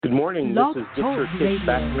Good morning. Blog This is Get Talk Your Kids Radio.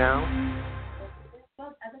 Back Now.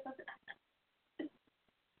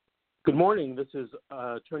 Good morning. This is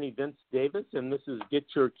Attorney Vince Davis, and this is Get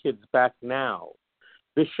Your Kids Back Now.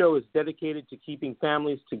 This show is dedicated to keeping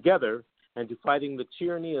families together and to fighting the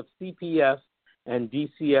tyranny of CPS and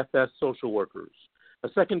DCFS social workers. A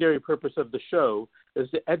secondary purpose of the show is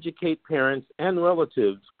to educate parents and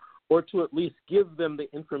relatives, or to at least give them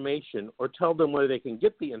the information or tell them where they can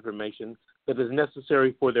get the information that is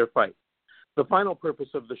necessary for their fight. The final purpose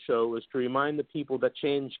of the show is to remind the people that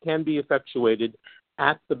change can be effectuated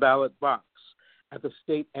at the ballot box, at the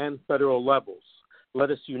state and federal levels. Let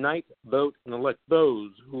us unite, vote, and elect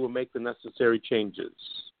those who will make the necessary changes.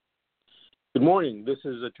 Good morning. This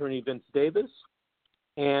is Attorney Vince Davis,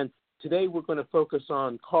 and today we're going to focus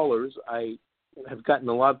on callers. I have gotten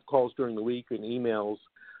a lot of calls during the week and emails.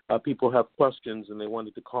 People have questions, and they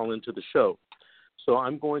wanted to call into the show. So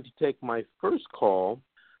I'm going to take my first call.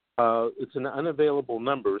 It's an unavailable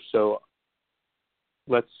number, so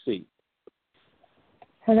let's see.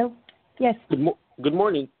 Hello? Yes. Good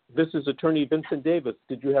morning. This is Attorney Vincent Davis.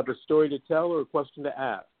 Did you have a story to tell or a question to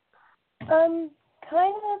ask? Kind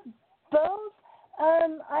of both.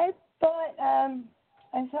 I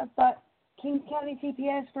bought Kings County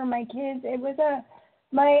CPS for my kids. It was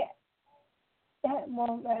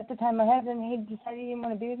at the time, my husband, he decided he didn't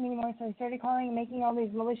want to be with me anymore, so he started calling and making all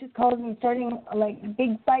these malicious calls and starting, like,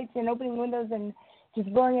 big fights and opening windows and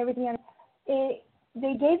just blowing everything out. They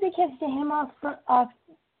gave the kids to him off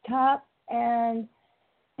top, and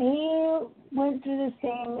he went through this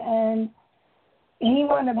thing, and he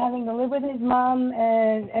wound up having to live with his mom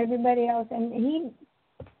and everybody else, and he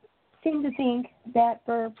seemed to think that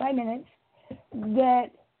for 5 minutes that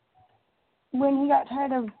when he got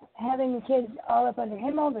tired of having the kids all up under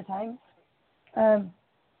him all the time,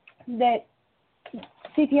 that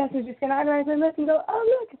CPS was just going to automatically look and go,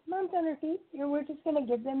 oh, look, mom's on her feet. We're just going to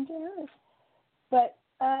give them to her. But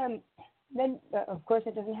then, of course,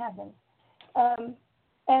 it doesn't happen.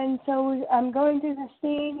 And so I'm going through this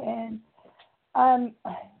thing, and I'm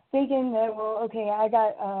thinking that, well, okay, I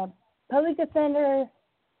got a public defender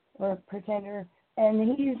or pretender,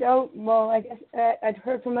 and he's, I guess I'd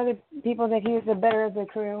heard from other people that he was the better of the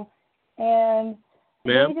crew. And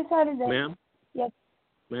Ma'am? they decided that... Ma'am? Yes.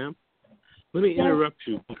 Ma'am? Let me interrupt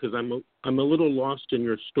you because I'm a little lost in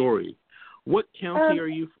your story. What county are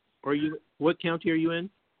you What county are you in?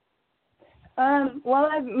 Well,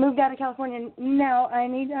 I've moved out of California now. I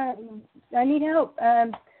need help.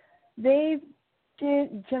 They've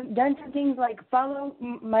done some things like follow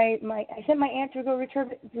my. I sent my aunt to go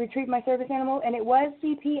retrieve my service animal, and it was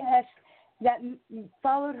CPS that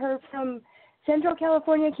followed her from Central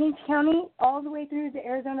California, Kings County, all the way through the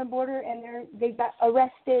Arizona border, and they got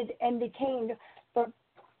arrested and detained for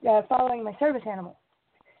following my service animal.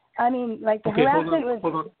 I mean, like, the harassment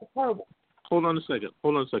was horrible. Hold on a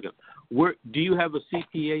second. Where do you have a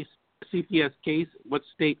CPS case? What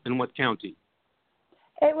state and what county?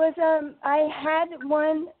 It was I had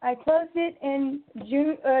one. I closed it in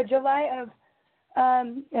July of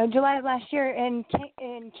last year in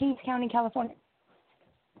Kings County, California.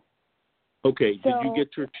 Okay. Did you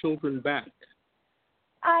get your children back?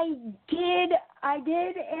 I did,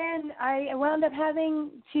 and I wound up having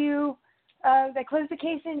to. I closed the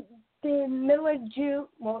case in the middle of June.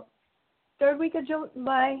 Well, third week of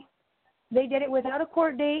July. They did it without a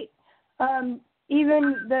court date.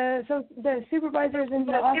 Even the supervisors in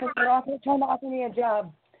the office were trying to offer me a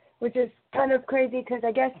job, which is kind of crazy because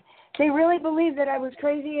I guess they really believed that I was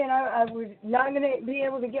crazy and I was not going to be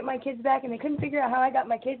able to get my kids back, and they couldn't figure out how I got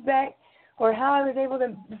my kids back or how I was able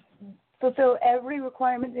to fulfill every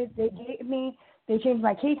requirement that they gave me. They changed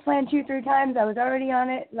my case plan 2-3 times. I was already on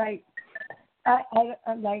it. Like, I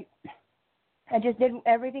just did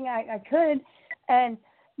everything I could, and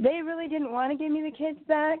they really didn't want to give me the kids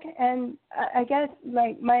back. And I guess,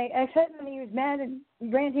 like, my ex-husband, he was mad and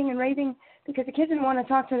ranting and raving because the kids didn't want to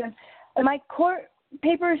talk to them. And my court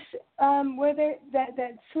papers, where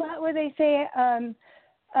that slot where they say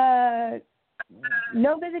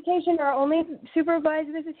no visitation or only supervised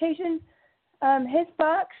visitation, his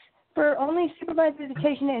box for only supervised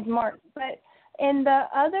visitation is marked. But in the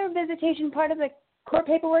other visitation part of the court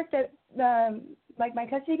paperwork, that like my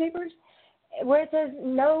custody papers, where it says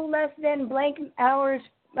no less than blank hours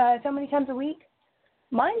so many times a week,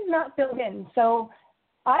 mine's not filled in. So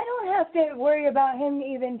I don't have to worry about him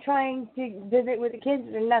even trying to visit with the kids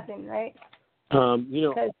or nothing, right?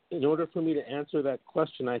 In order for me to answer that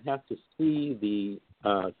question, I'd have to see the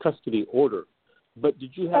custody order. But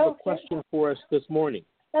did you have a question for us this morning?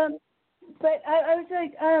 But I was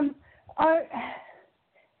like,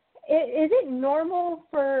 is it normal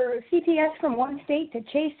for CPS from one state to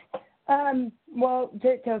chase,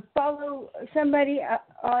 to follow somebody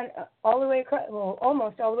on all the way across, well,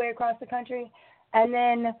 almost all the way across the country, and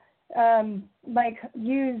then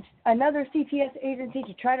use another CPS agency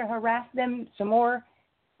to try to harass them some more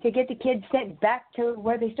to get the kids sent back to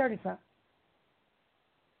where they started from?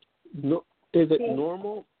 No, is it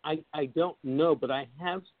normal? I don't know, but I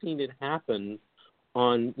have seen it happen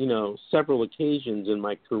on, several occasions in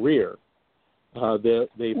my career.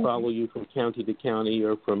 They follow you from county to county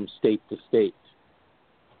or from state to state.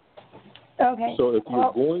 Okay. So if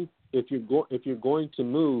you're going to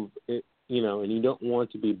move, and you don't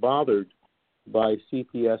want to be bothered by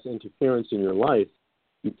CPS interference in your life,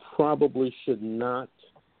 you probably should not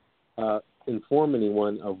inform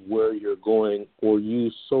anyone of where you're going or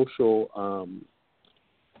use social,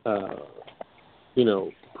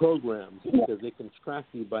 programs, because they can track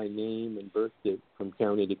you by name and birth date from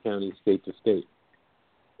county to county, state to state.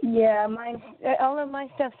 Yeah, all of my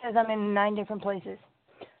stuff says I'm in 9 different places.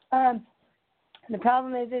 The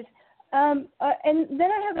problem is, and then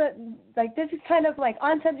I have this is kind of like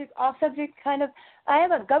on subject, off subject kind of. I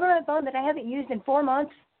have a government phone that I haven't used in 4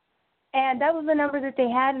 months, and that was the number that they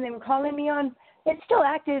had, and they were calling me on. It's still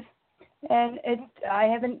active, and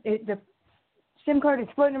the SIM card is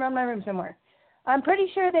floating around my room somewhere. I'm pretty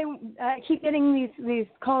sure they keep getting these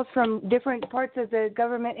calls from different parts of the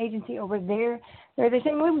government agency over there. They're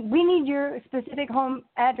saying, we need your specific home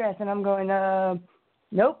address. And I'm going,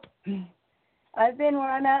 nope. I've been where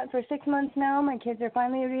I'm at for 6 months now. My kids are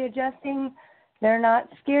finally readjusting. They're not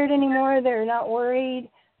scared anymore. They're not worried.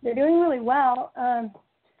 They're doing really well.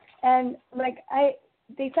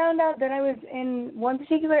 They found out that I was in one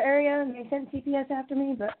particular area, and they sent CPS after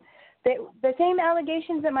me, but the same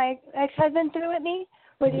allegations that my ex-husband threw at me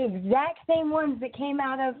were the exact same ones that came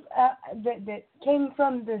out of that came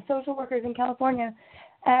from the social workers in California.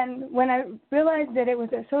 And when I realized that it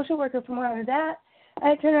was a social worker from where I was at,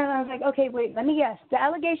 I turned around and I was like, okay, wait, let me guess. The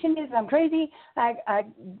allegation is I'm crazy.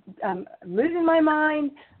 I'm losing my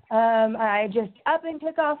mind. I just up and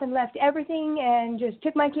took off and left everything and just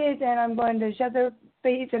took my kids, and I'm going to shove their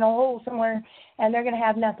face in a hole somewhere, and they're going to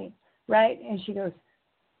have nothing, right? And she goes,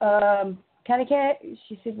 kind of cat.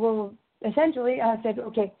 She said, well, essentially, I said,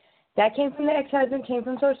 okay, that came from the ex-husband, came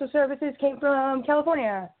from social services, came from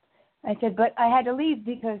California. I said, but I had to leave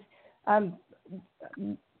because I'm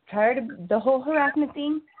tired of the whole harassment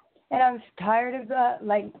thing, and I was tired of,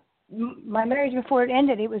 my marriage before it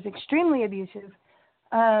ended. It was extremely abusive.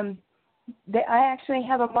 I actually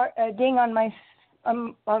have a ding on my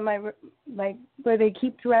where they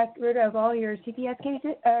keep rid of all your CPS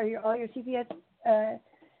cases, all your CPS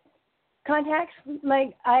contacts.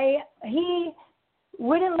 He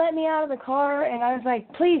wouldn't let me out of the car, and I was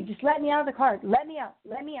like, please, just let me out of the car. Let me out.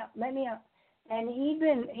 And he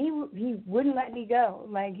wouldn't let me go.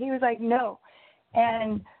 He was like, no.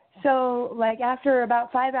 And so, after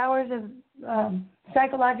about 5 hours of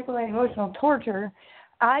psychological and emotional torture,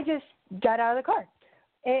 I just got out of the car.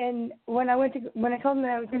 And when I told him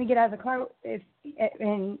that I was going to get out of the car, to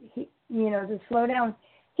slow down,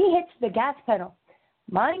 he hits the gas pedal.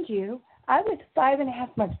 Mind you, I was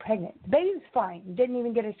 5.5 months pregnant. The baby was fine. Didn't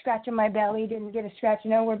even get a scratch on my belly. Didn't get a scratch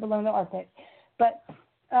nowhere below the armpit. But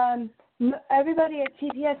everybody at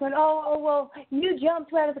CPS went, oh, well, you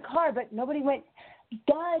jumped out of the car. But nobody went,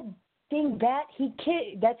 God dang bat,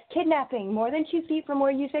 that's kidnapping. More than 2 feet from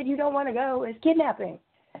where you said you don't want to go is kidnapping.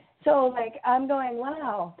 So, I'm going,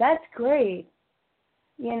 wow, that's great.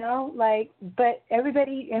 But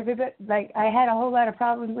everybody, I had a whole lot of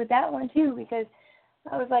problems with that one, too, because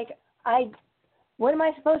I was like, what am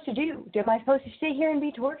I supposed to do? Am I supposed to sit here and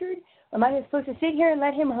be tortured? Am I supposed to sit here and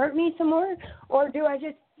let him hurt me some more? Or do I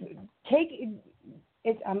just take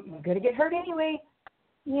it? I'm going to get hurt anyway,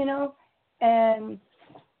 And,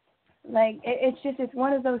 it's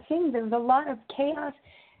one of those things. There was a lot of chaos.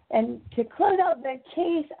 And to close out the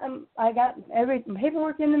case, I got every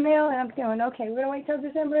paperwork in the mail, and I'm going, okay, we're going to wait till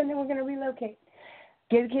December, and then we're going to relocate.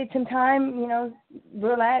 Give the kids some time,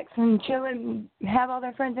 relax and chill and have all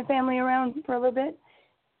their friends and family around for a little bit.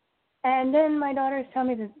 And then my daughters tell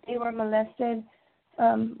me that they were molested.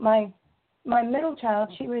 My middle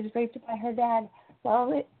child, she was raped by her dad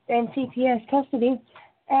while in CPS custody,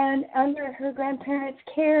 and under her grandparents'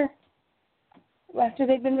 care. After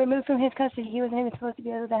they'd been removed from his custody, he wasn't even supposed to be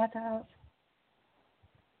able to have the house.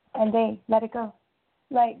 And they let it go.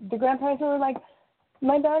 The grandparents were like,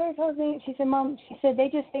 my daughter told me, she said, Mom,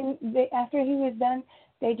 after he was done,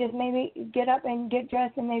 they just made me get up and get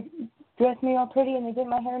dressed, and they dressed me all pretty, and they did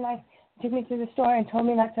my hair nice, took me to the store and told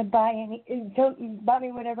me not to buy bought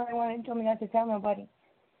me whatever I wanted and told me not to tell nobody.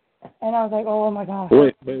 And I was like, oh, my gosh.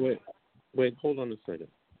 Wait, hold on a second.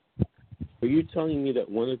 Are you telling me that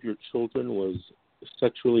one of your children was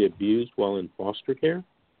sexually abused while in foster care?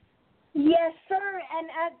 Yes, sir. And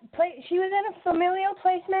she was in a familial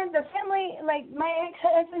placement. The family, like my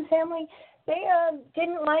ex-husband's family, they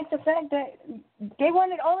didn't like the fact that they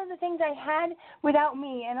wanted all of the things I had without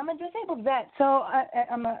me. And I'm a disabled vet, so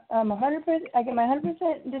I'm 100%. I get my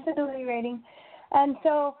 100% disability rating, and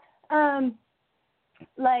so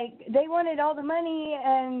like they wanted all the money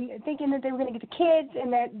and thinking that they were going to get the kids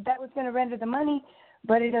and that was going to render the money,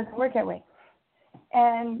 but it doesn't work that way.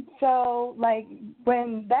 And so, like,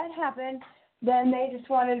 when that happened, then they just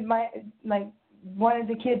wanted wanted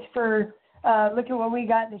the kids for, look at what we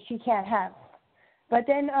got that she can't have. But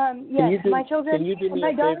then, yes, my children, can you do me my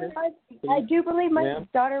a daughter, favor? I do believe my Ma'am?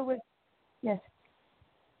 daughter was, yes.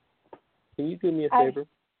 Can you do me a favor?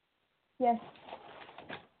 Yes.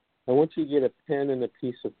 I want you to get a pen and a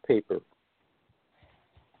piece of paper.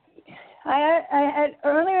 I had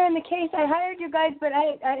earlier in the case. I hired you guys, but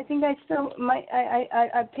I think I still might.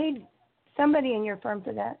 I paid somebody in your firm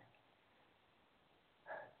for that.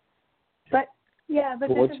 But yeah, but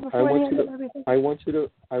this is before the end of everything. I want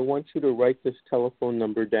you to write this telephone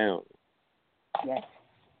number down. Yes.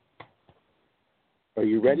 Are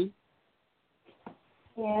you ready?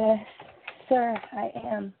 Yes, sir. I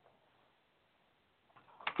am.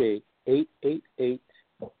 Okay, 888.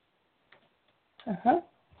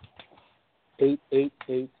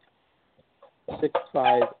 888-6582.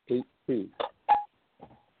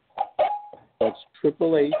 That's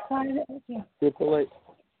 888-6582.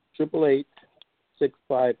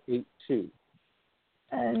 Do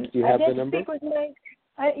you have the number?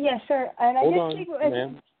 Yes, sir. And hold on,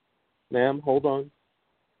 ma'am. Hold on.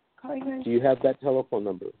 Do you have that telephone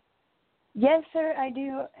number? Yes, sir. I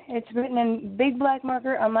do. It's written in big black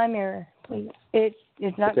marker on my mirror. Please, it's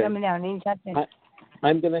not coming down anytime soon.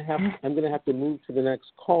 I'm gonna have to move to the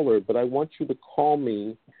next caller, but I want you to call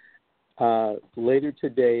me later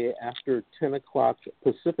today after 10 o'clock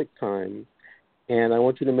Pacific time, and I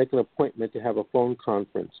want you to make an appointment to have a phone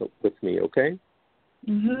conference with me, okay?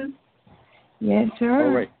 Mhm. Yes, sir.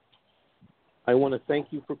 All right. I want to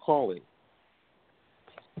thank you for calling.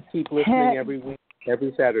 Keep listening every week,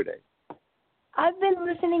 every Saturday. I've been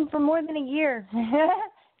listening for more than a year.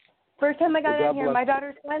 First time I got in here, my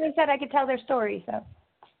daughters finally said I could tell their story. So.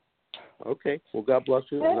 Okay. Well, God bless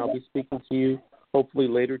you, and I'll be speaking to you hopefully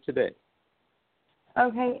later today.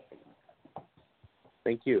 Okay.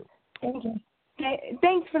 Thank you. Thank you. Okay.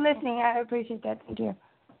 Thanks for listening. I appreciate that. Thank you.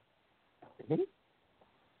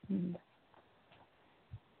 Mm-hmm.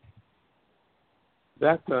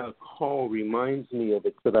 That call reminds me of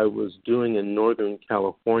it that I was doing in Northern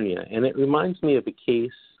California, and it reminds me of a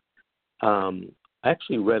case. I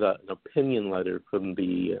actually read an opinion letter from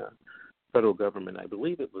the federal government. I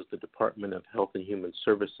believe it was the Department of Health and Human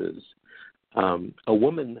Services. A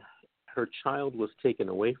woman, her child was taken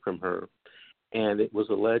away from her, and it was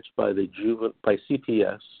alleged by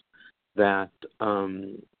CPS that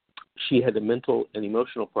she had mental and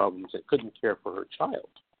emotional problems and couldn't care for her child.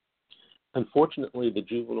 Unfortunately, the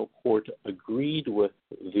juvenile court agreed with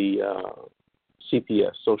the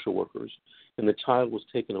CPS social workers, and the child was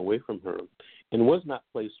taken away from her and was not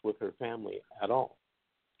placed with her family at all.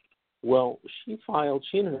 Well, she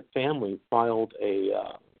and her family filed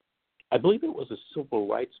I believe it was a civil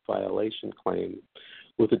rights violation claim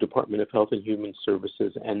with the Department of Health and Human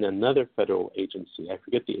Services and another federal agency. I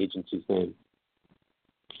forget the agency's name.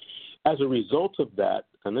 As a result of that,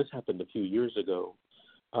 and this happened a few years ago,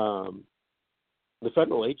 the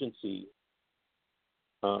federal agency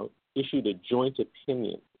issued a joint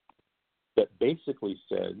opinion that basically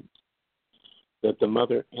said that the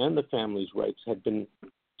mother and the family's rights had been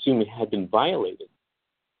violated.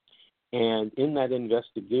 And in that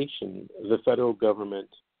investigation, the federal government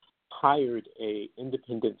hired an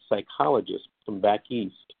independent psychologist from back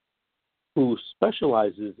east who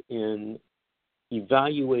specializes in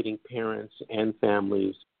evaluating parents and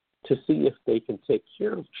families to see if they can take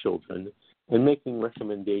care of children and making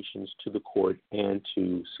recommendations to the court and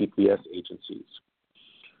to CPS agencies.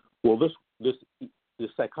 Well, this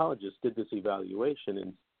psychologist did this evaluation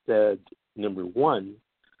and said, number one,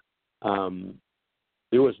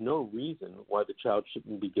 there was no reason why the child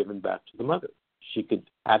shouldn't be given back to the mother. She could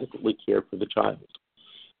adequately care for the child.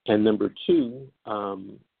 And number two,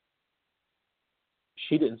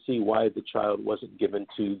 she didn't see why the child wasn't given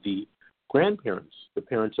to the grandparents, the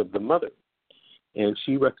parents of the mother. And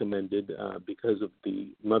she recommended, because of the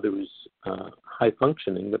mother's high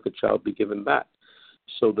functioning, that the child be given back.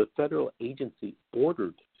 So the federal agency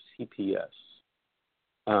ordered CPS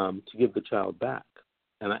to give the child back.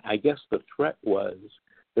 And I guess the threat was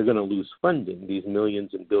they're going to lose funding, these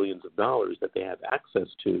millions and billions of dollars that they have access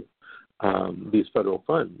to, these federal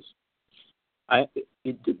funds.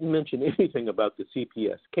 It didn't mention anything about the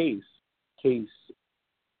CPS case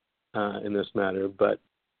in this matter, but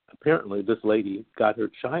apparently this lady got her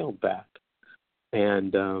child back.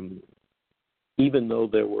 And even though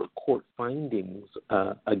there were court findings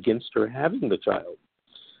against her having the child,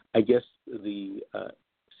 I guess the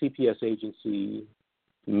CPS agency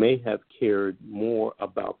may have cared more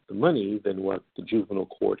about the money than what the juvenile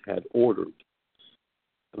court had ordered.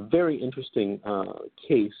 A very interesting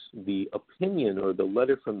case. The opinion or the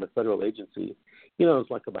letter from the federal agency,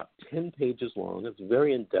 it's like about 10 pages long. It's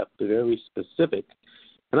very in-depth, very specific.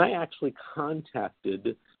 And I actually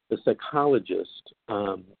contacted the psychologist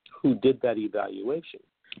who did that evaluation,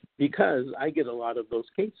 because I get a lot of those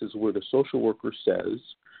cases where the social worker says,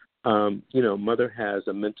 mother has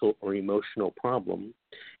a mental or emotional problem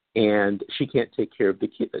and she can't take care of the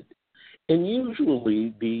kid. And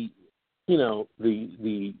usually the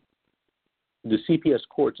CPS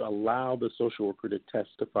courts allow the social worker to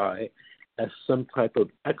testify as some type of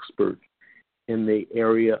expert in the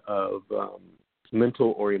area of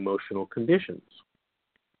mental or emotional conditions,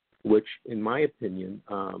 which, in my opinion,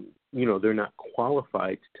 they're not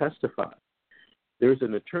qualified to testify. There's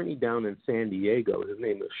an attorney down in San Diego. His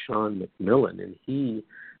name is Sean McMillan, and he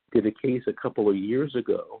did a case a couple of years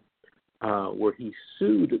ago where he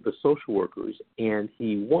sued the social workers, and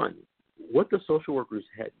he won. What the social workers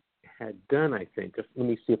had done, I think, let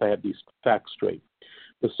me see if I have these facts straight.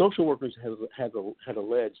 The social workers had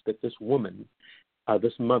alleged that this woman,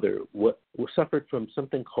 this mother, suffered from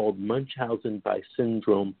something called Munchausen by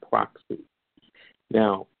syndrome proxy.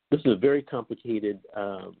 Now, this is a very complicated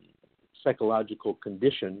psychological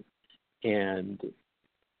condition, and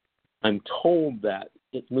I'm told that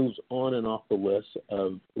it moves on and off the list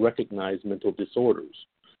of recognized mental disorders.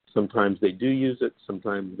 Sometimes they do use it,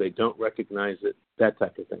 sometimes they don't recognize it, that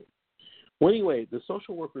type of thing. Well, anyway, the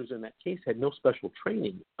social workers in that case had no special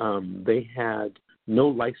training. They had no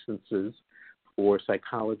licenses for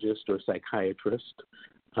psychologist or psychiatrist.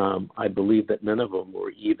 I believe that none of them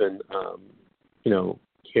were even,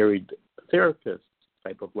 carried a therapist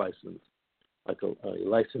type of license, like a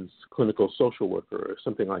licensed clinical social worker or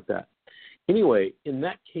something like that. Anyway, in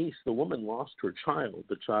that case, the woman lost her child.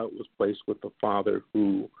 The child was placed with the father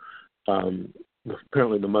who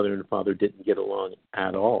apparently the mother and the father didn't get along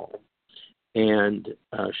at all. And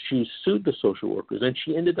she sued the social workers, and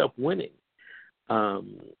she ended up winning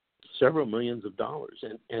several millions of dollars.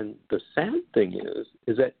 And the sad thing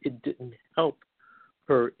is that it didn't help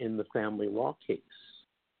her in the family law case.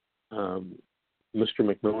 Mr.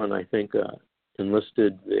 McMillan, I think,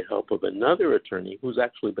 enlisted the help of another attorney who's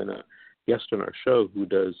actually been a guest on our show, who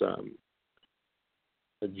does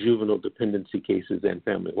juvenile dependency cases and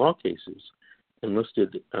family law cases,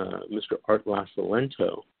 enlisted Mr. Art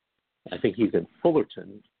Lasalento. I think he's in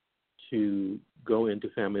Fullerton, to go into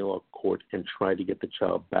family law court and try to get the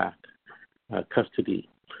child back custody.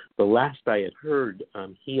 The last I had heard,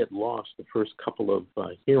 he had lost the first couple of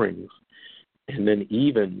hearings, and then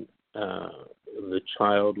even the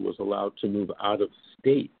child was allowed to move out of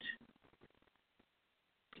state.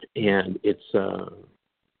 And it's a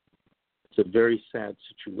very sad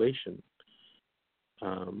situation.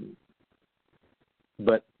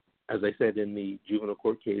 But as I said, in the juvenile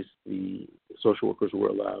court case, the social workers were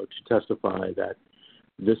allowed to testify that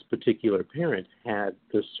this particular parent had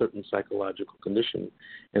this certain psychological condition,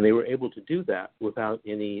 and they were able to do that without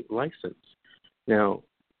any license. Now,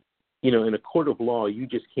 in a court of law, you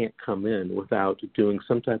just can't come in without doing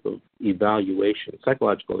some type of evaluation,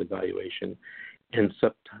 psychological evaluation, and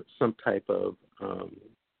some type of,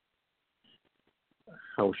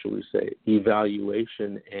 how shall we say,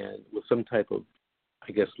 evaluation, and with some type of,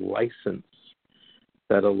 I guess, license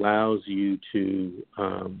that allows you to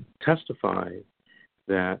testify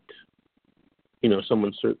that,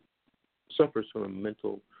 someone suffers from a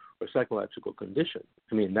mental or psychological condition.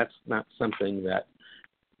 I mean, that's not something that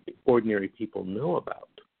ordinary people know about.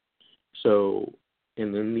 So,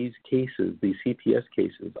 and in these cases, these CPS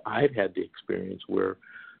cases, I've had the experience where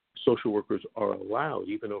social workers are allowed,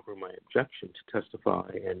 even over my objection, to testify,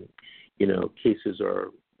 and, cases are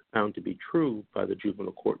found to be true by the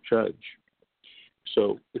juvenile court judge.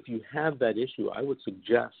 So if you have that issue, I would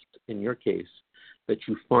suggest in your case that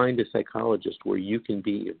you find a psychologist where you can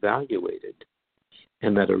be evaluated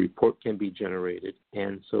and that a report can be generated,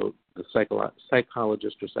 and so the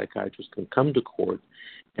psychologist or psychiatrist can come to court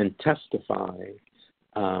and testify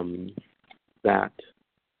that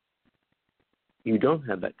you don't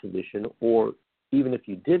have that condition, or even if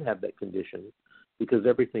you did have that condition, because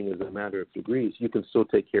everything is a matter of degrees. You can still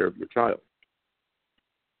take care of your child.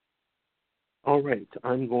 All right,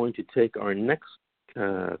 I'm going to take our next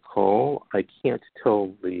call. I can't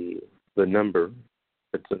tell the number.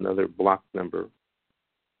 It's another block number.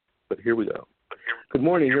 But here we go. Good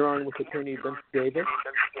morning. You're on with Attorney Vince Davis.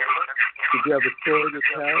 Did you have a story to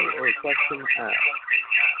tell or a question asked?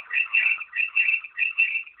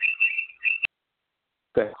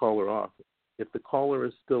 That caller off. If the caller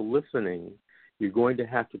is still listening, you're going to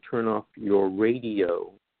have to turn off your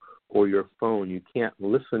radio or your phone. You can't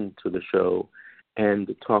listen to the show and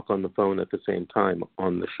talk on the phone at the same time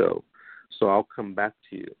on the show. So I'll come back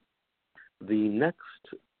to you. The next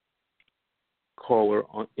caller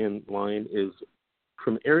in line is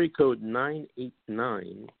from area code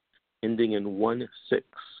 989, ending in 16.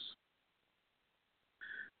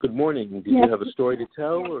 Good morning. Do you have a story to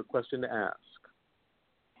tell or a question to ask?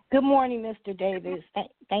 Good morning, Mr. Davis.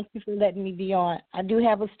 Thank you for letting me be on. I do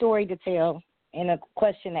have a story to tell and a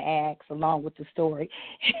question to ask along with the story.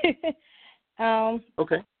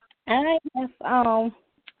 Okay. I'm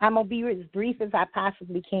going to be as brief as I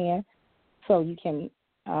possibly can so you can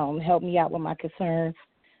help me out with my concerns.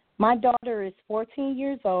 My daughter is 14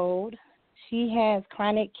 years old. She has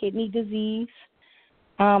chronic kidney disease.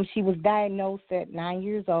 She was diagnosed at 9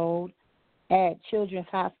 years old at Children's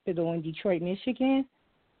Hospital in Detroit, Michigan.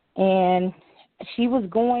 And she was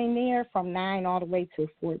going there from 9 all the way to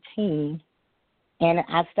 14. And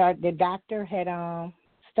the doctor had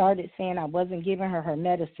started saying I wasn't giving her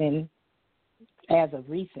medicine as of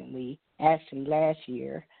recently, actually last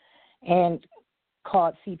year, and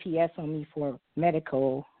called CPS on me for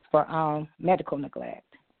medical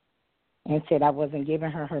neglect, and said I wasn't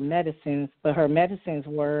giving her medicines. But her medicines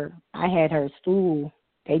were, I had her stool.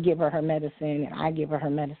 They give her medicine, and I give her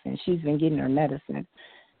medicine. She's been getting her medicine.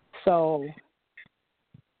 So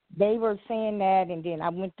they were saying that, and then I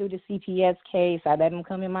went through the CPS case. I let them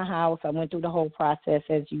come in my house. I went through the whole process,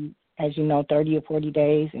 as you know, 30 or 40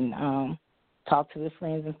 days, and talked to the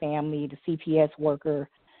friends and family. The CPS worker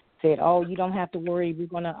said, "Oh, you don't have to worry. We're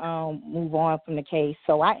going to move on from the case."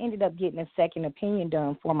 So I ended up getting a second opinion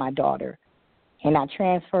done for my daughter, and I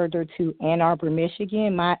transferred her to Ann Arbor,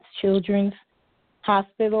 Michigan, my children's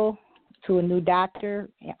hospital, to a new doctor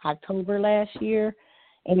in October last year.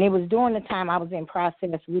 And it was during the time I was in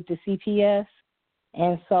process with the CPS.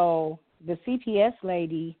 And so the CPS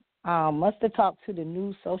lady must have talked to the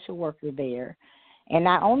new social worker there. And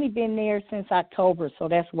I only been there since October, so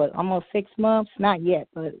that's almost 6 months? Not yet,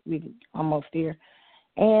 but we almost there.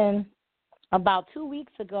 And about 2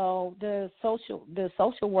 weeks ago, the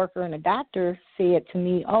social worker and the doctor said to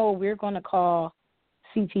me, "Oh, we're going to call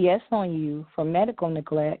CPS on you for medical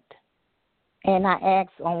neglect." And I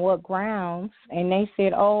asked on what grounds, and they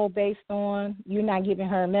said, "Oh, based on you not giving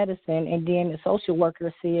her medicine." And then the social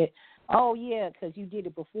worker said, "Oh, yeah, because you did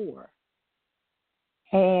it before."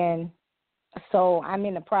 And so I'm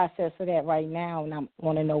in the process of that right now, and I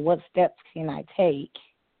want to know what steps can I take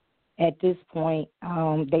at this point.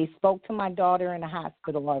 They spoke to my daughter in the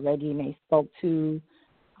hospital already, and they spoke to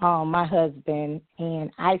my husband.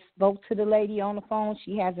 And I spoke to the lady on the phone.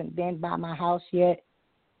 She hasn't been by my house yet.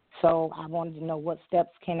 So I wanted to know what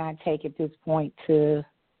steps can I take at this point to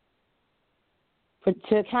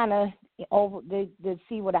kind of to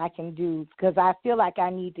see what I can do, because I feel like I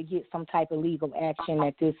need to get some type of legal action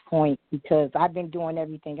at this point, because I've been doing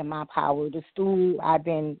everything in my power. The stool, I've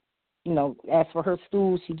been, as for her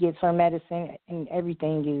stool, she gets her medicine and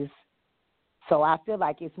everything is. So I feel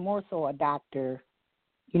like it's more so a doctor,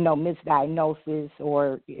 misdiagnosis,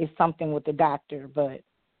 or it's something with the doctor. But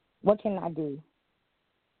what can I do?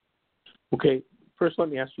 Okay, first let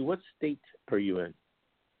me ask you, what state are you in?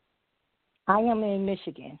 I am in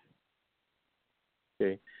Michigan.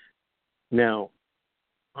 Okay. Now,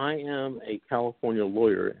 I am a California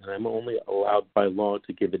lawyer, and I'm only allowed by law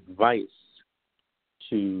to give advice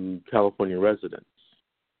to California residents.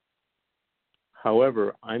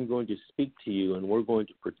 However, I'm going to speak to you, and we're going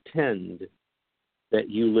to pretend that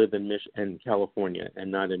you live in California and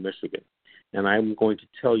not in Michigan. And I'm going to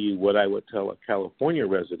tell you what I would tell a California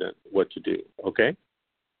resident what to do, okay?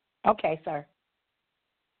 Okay, sir.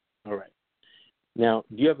 All right. Now,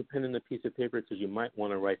 do you have a pen and a piece of paper? Because you might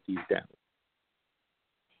want to write these down.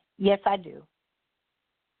 Yes, I do.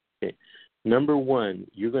 Okay. Number one,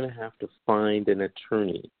 you're going to have to find an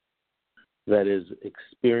attorney that is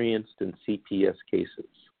experienced in CPS cases.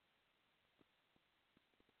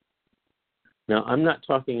 Now, I'm not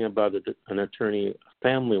talking about an attorney, a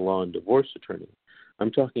family law and divorce attorney.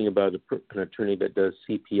 I'm talking about an attorney that does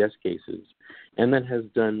CPS cases and that has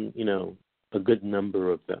done, a good number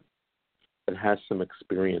of them, that has some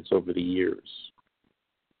experience over the years.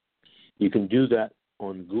 You can do that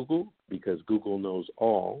on Google because Google knows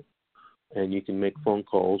all, and you can make phone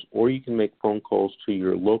calls, or you can make phone calls to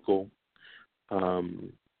your local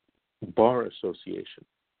bar association.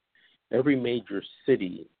 Every major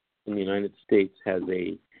city in the United States has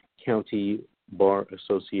a county bar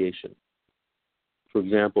association. For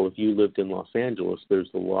example, if you lived in Los Angeles,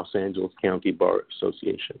 there's the Los Angeles County Bar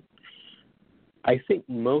Association. I think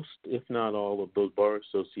most, if not all, of those bar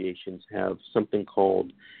associations have something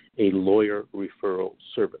called a lawyer referral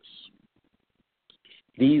service.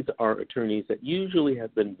 These are attorneys that usually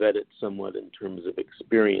have been vetted somewhat in terms of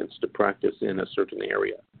experience to practice in a certain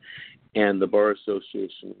area. And the Bar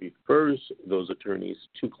Association refers those attorneys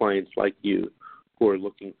to clients like you who are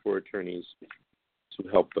looking for attorneys to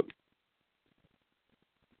help them.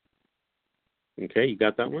 Okay, you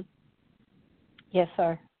got that one? Yes,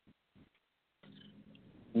 sir.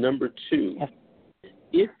 Number 2, yes.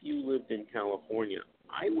 If you lived in California,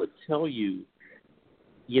 I would tell you,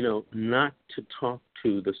 not to talk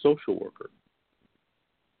to the social worker.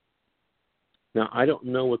 Now, I don't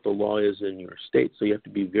know what the law is in your state, so you have to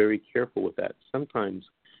be very careful with that. Sometimes,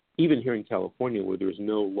 even here in California, where there's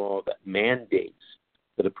no law that mandates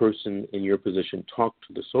that a person in your position talk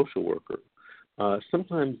to the social worker,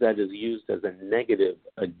 sometimes that is used as a negative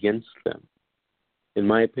against them. In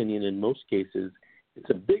my opinion, in most cases, it's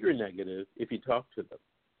a bigger negative if you talk to them,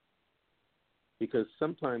 because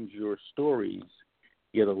sometimes your stories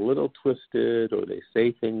get a little twisted or they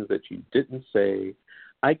say things that you didn't say.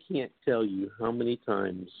 I can't tell you how many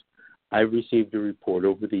times I've received a report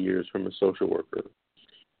over the years from a social worker,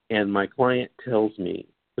 and my client tells me,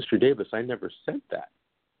 Mr. Davis, I never said that.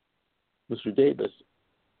 Mr. Davis,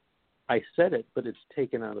 I said it, but it's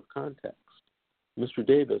taken out of context. Mr.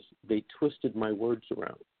 Davis, they twisted my words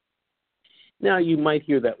around. Now, you might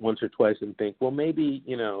hear that once or twice and think, well, maybe,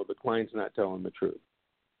 the client's not telling the truth.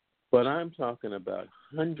 But I'm talking about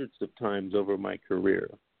hundreds of times over my career.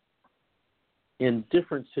 In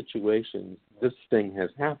different situations, this thing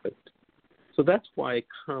has happened. So that's why I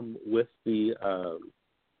come with the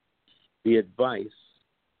advice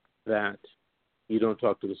that you don't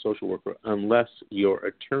talk to the social worker unless your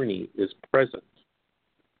attorney is present.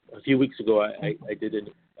 A few weeks ago, I did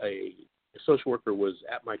a social worker was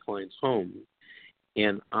at my client's home,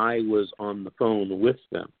 and I was on the phone with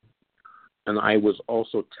them. And I was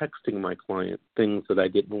also texting my client things that I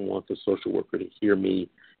didn't want the social worker to hear me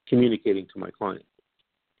communicating to my client.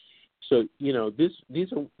 So, this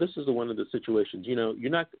is one of the situations,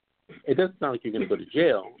 it doesn't sound like you're going to go to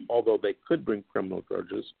jail, although they could bring criminal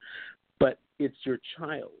charges, but it's your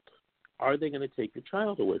child. Are they going to take your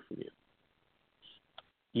child away from you?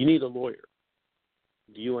 You need a lawyer.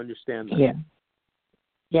 Do you understand that? Yeah.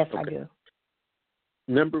 Yes, okay. I do.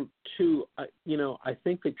 Number 2, I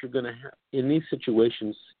think that you're going to have, in these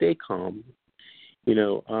situations, stay calm.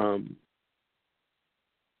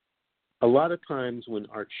 A lot of times when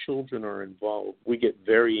our children are involved, we get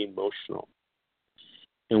very emotional.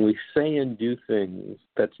 And we say and do things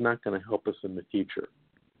that's not going to help us in the future.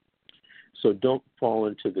 So don't fall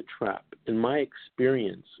into the trap. In my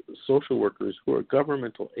experience, social workers who are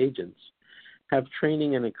governmental agents have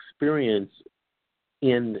training and experience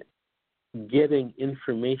in getting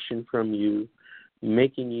information from you,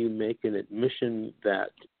 making you make an admission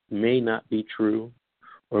that may not be true,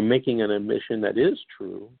 or making an admission that is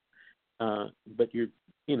true, but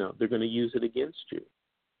they're going to use it against you.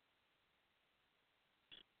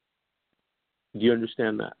 Do you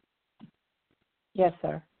understand that? Yes,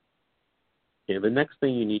 sir. Okay, the next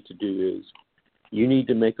thing you need to do is you need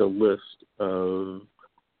to make a list of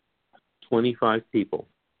 25 people,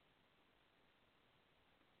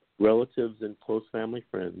 relatives and close family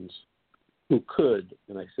friends, who could,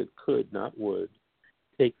 and I said could, not would,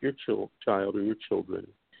 take your child or your children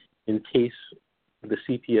in case the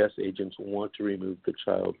CPS agents want to remove the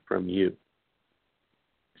child from you.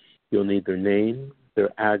 You'll need their name,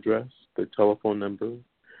 their address, their telephone number,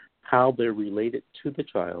 how they're related to the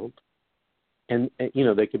child, and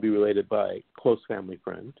they could be related by close family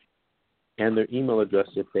friend, and their email address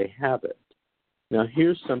if they have it. Now,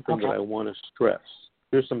 here's something that I want to stress.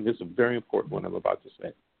 This is a very important one I'm about to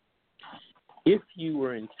say. If you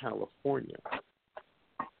were in California,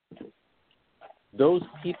 those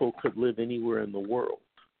people could live anywhere in the world.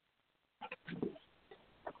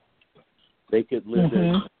 They could live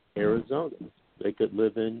in Arizona. They could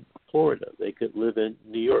live in Florida. They could live in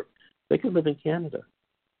New York. They could live in Canada.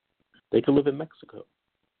 They could live in Mexico.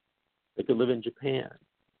 They could live in Japan,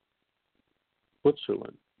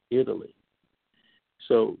 Switzerland, Italy.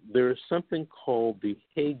 So there is something called the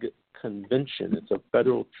Hague Convention. It's a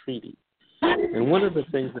federal treaty. And one of the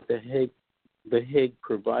things that the Hague The Hague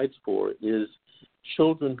provides for is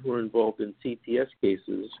children who are involved in CPS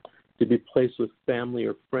cases to be placed with family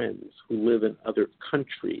or friends who live in other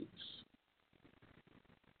countries.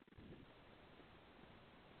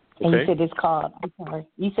 Okay? And you said it's called, I'm sorry,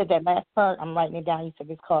 you said that last part, I'm writing it down, you said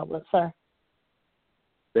it's called what, sir?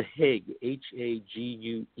 The Hague,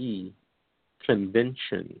 Hague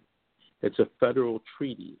Convention. It's a federal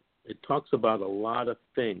treaty. It talks about a lot of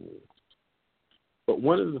things. But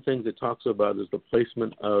one of the things it talks about is the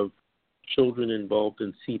placement of children involved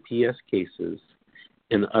in CPS cases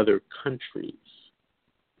in other countries.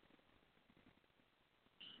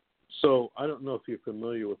 So I don't know if you're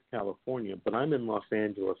familiar with California, but I'm in Los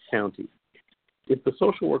Angeles County. If the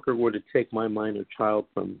social worker were to take my minor child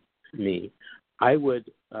from me, I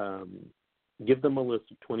would give them a list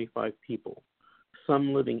of 25 people,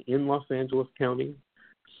 some living in Los Angeles County,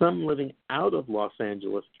 some living out of Los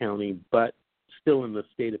Angeles County, but still in the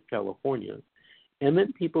state of California, and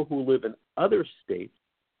then people who live in other states,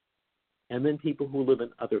 and then people who live in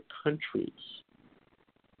other countries.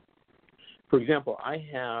 For example, I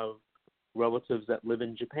have relatives that live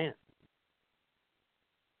in Japan.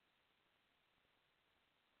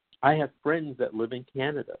 I have friends that live in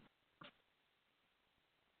Canada.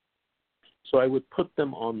 So I would put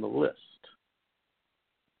them on the list.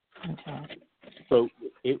 Okay. So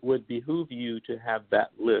it would behoove you to have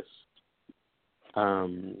that list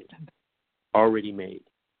already made.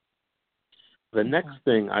 The next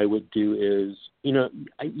thing I would do is,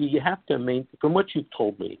 you have to from what you've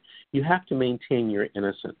told me, you have to maintain your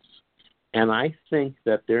innocence. And I think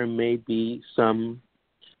that there may be some,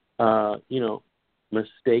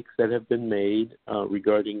 mistakes that have been made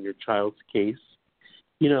regarding your child's case.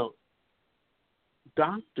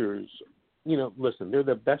 Doctors, listen, they're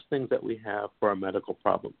the best things that we have for our medical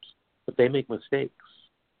problems, but they make mistakes.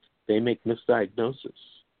 They make misdiagnosis.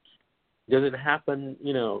 Does it happen,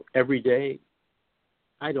 every day?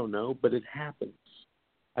 I don't know, but it happens.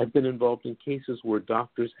 I've been involved in cases where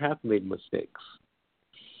doctors have made mistakes.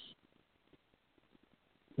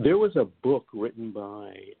 There was a book written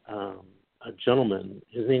by a gentleman.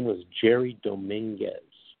 His name was Jerry Dominguez.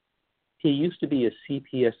 He used to be a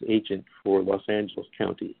CPS agent for Los Angeles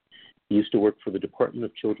County. He used to work for the Department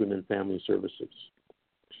of Children and Family Services.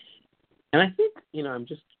 And I think, I'm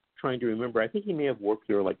just trying to remember, I think he may have worked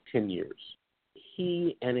there like 10 years.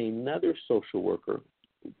 He and another social worker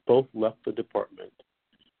both left the department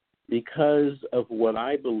because of what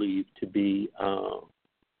I believe to be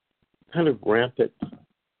kind of rampant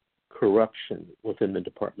corruption within the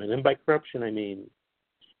department. And by corruption, I mean,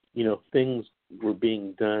 things were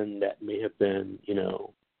being done that may have been,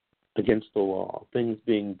 against the law, things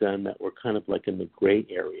being done that were kind of like in the gray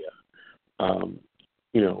area,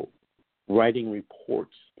 writing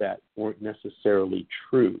reports that weren't necessarily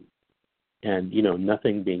true and,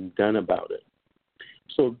 nothing being done about it.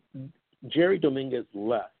 So Jerry Dominguez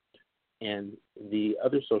left and the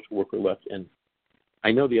other social worker left, and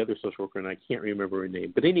I know the other social worker and I can't remember her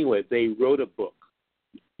name. But anyway, they wrote a book.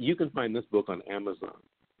 You can find this book on Amazon.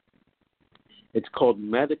 It's called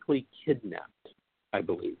Medically Kidnapped, I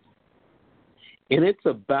believe. And it's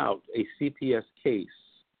about a CPS case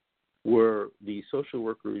where the social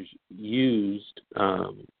workers used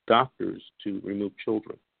doctors to remove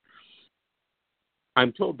children.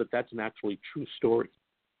 I'm told that that's an actually true story.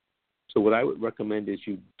 So what I would recommend is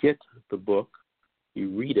you get the book, you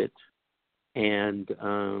read it, and,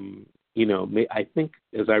 I think,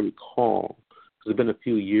 as I recall, because it's been a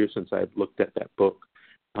few years since I've looked at that book,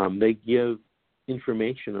 they give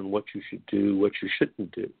information on what you should do, what you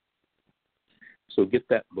shouldn't do. So get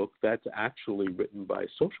that book. That's actually written by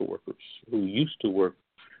social workers who used to work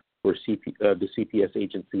for the CPS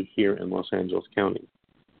agency here in Los Angeles County.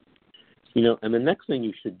 And the next thing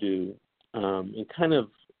you should do, it kind of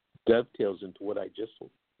dovetails into what I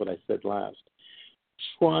said last.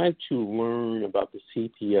 Try to learn about the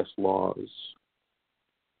CPS laws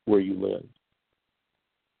where you live.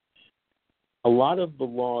 A lot of the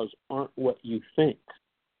laws aren't what you think.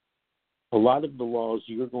 A lot of the laws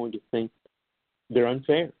you're going to think they're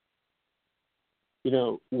unfair.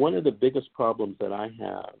 One of the biggest problems that I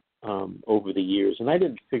have over the years, and I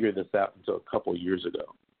didn't figure this out until a couple of years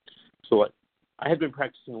ago. So I had been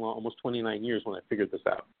practicing law almost 29 years when I figured this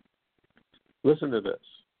out. Listen to this.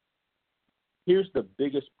 Here's the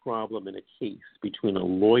biggest problem in a case between a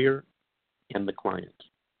lawyer and the client.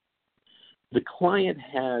 The client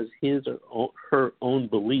has his or her own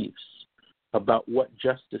beliefs about what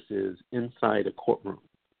justice is inside a courtroom,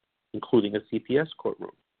 including a CPS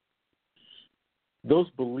courtroom. Those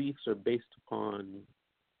beliefs are based upon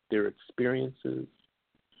their experiences,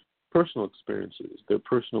 personal experiences, their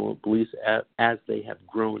personal beliefs as they have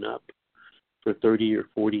grown up for 30 or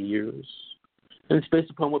 40 years. And it's based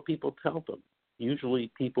upon what people tell them,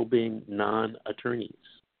 usually people being non-attorneys.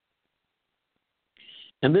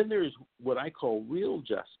 And then there's what I call real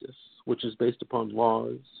justice, which is based upon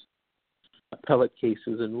laws, appellate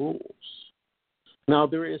cases, and rules. Now,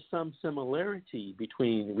 there is some similarity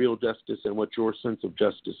between real justice and what your sense of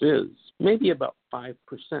justice is, maybe about 5%.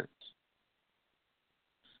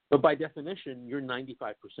 But by definition, you're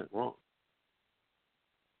 95% wrong.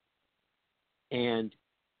 And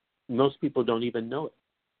most people don't even know it.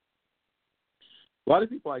 A lot of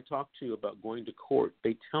people I talk to about going to court,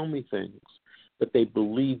 they tell me things that they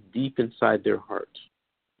believe deep inside their heart.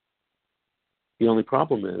 The only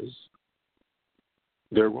problem is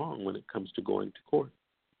they're wrong when it comes to going to court.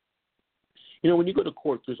 You know, when you go to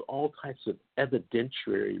court, there's all types of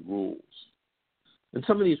evidentiary rules. And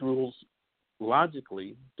some of these rules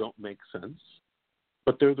logically don't make sense,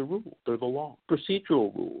 but they're the rule, they're the law.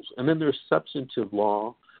 Procedural rules. And then there's substantive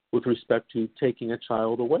law with respect to taking a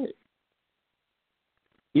child away.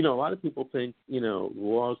 You know, a lot of people think,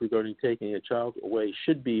 laws regarding taking a child away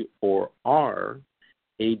should be or are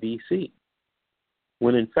ABC,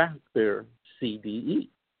 when in fact they're CDE.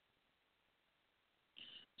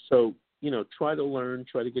 So, try to learn,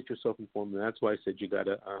 try to get yourself informed. And that's why I said you got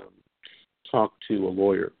to talk to a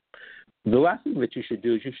lawyer. The last thing that you should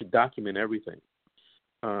do is you should document everything.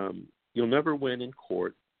 You'll never win in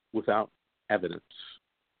court without evidence.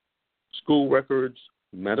 School records,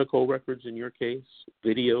 medical records in your case,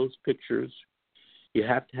 videos, pictures. You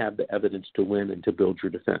have to have the evidence to win and to build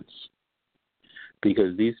your defense.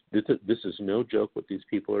 Because this is no joke what these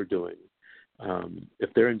people are doing.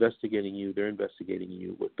 If they're investigating you, they're investigating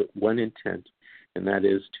you with the one intent, and that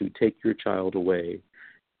is to take your child away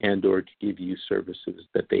and or to give you services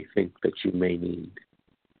that they think that you may need.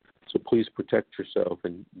 So please protect yourself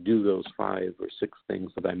and do those 5 or 6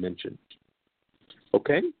 things that I mentioned.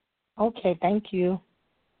 Okay? Okay, thank you.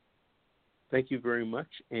 Thank you very much,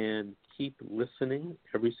 and keep listening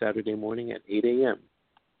every Saturday morning at 8 a.m.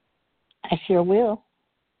 I sure will.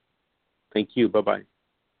 Thank you. Bye-bye.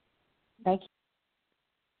 Thank you.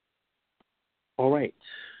 All right.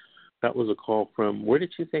 That was a call from, where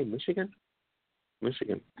did she say, Michigan?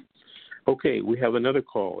 Michigan. Okay, we have another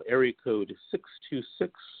call. Area code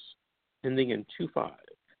 626, ending in 25.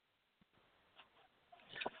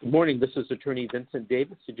 Good morning. This is Attorney Vincent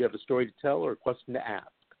Davis. Did you have a story to tell or a question to ask?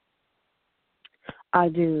 I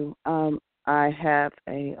do. I have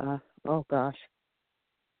I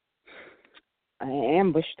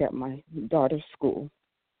ambushed at my daughter's school.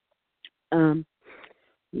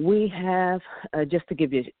 We have, just to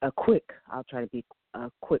give you I'll try to be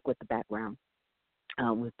quick with the background.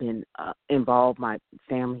 We've been involved, my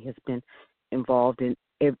family has been involved in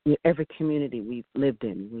every community we've lived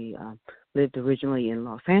in. We lived originally in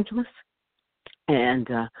Los Angeles, and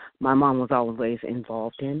my mom was always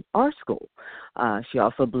involved in our school. She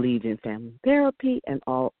also believed in family therapy and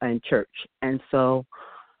church. And so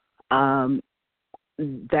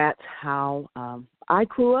that's how I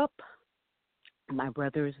grew up. My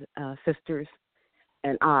brothers, sisters,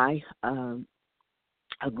 and I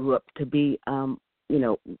grew up to be,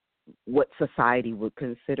 what society would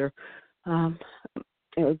consider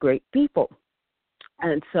great people.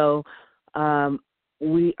 And so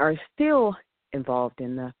we are still involved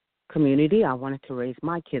in the community. I wanted to raise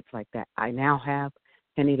my kids like that. I now have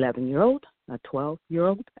an 11-year-old, a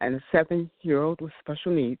 12-year-old, and a 7-year-old with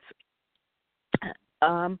special needs.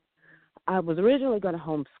 I was originally going to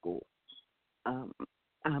homeschool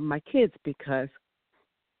my kids because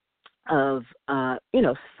of,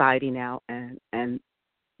 society now and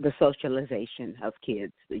the socialization of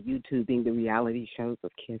kids, the YouTubing, the reality shows of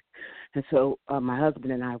kids. And so my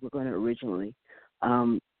husband and I were going to originally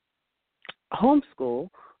homeschool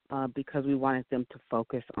because we wanted them to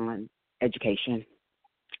focus on education.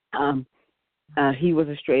 He was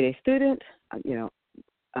a straight A student,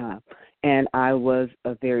 and I was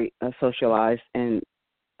a very socialized and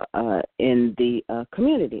in the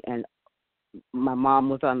community. And my mom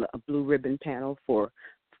was on a blue ribbon panel for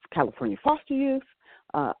California foster youth.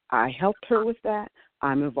 I helped her with that.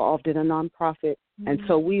 I'm involved in a nonprofit, and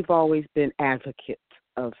so we've always been advocates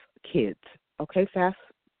of kids. Okay, fast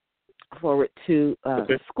forward to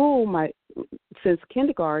school. Since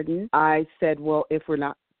kindergarten, I said, well, if we're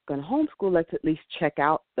not going to homeschool, let's at least check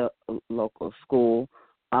out the local school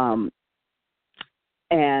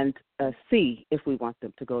and see if we want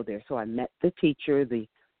them to go there. So I met the teacher, the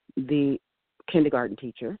kindergarten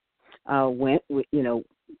teacher. We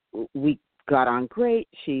got on great.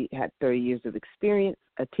 She had 30 years of experience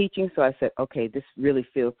teaching, so I said, okay, this really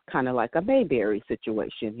feels kind of like a Mayberry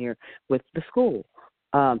situation here with the school.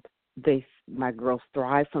 My girls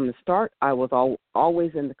thrived from the start. I was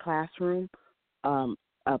always in the classroom,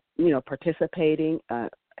 participating,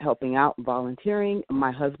 helping out, volunteering.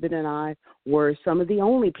 My husband and I were some of the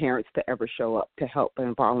only parents to ever show up to help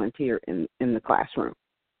and volunteer in the classroom.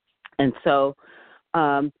 And so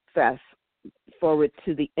fast forward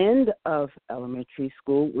to the end of elementary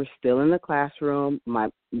school, we're still in the classroom. My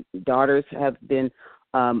daughters have been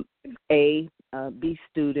B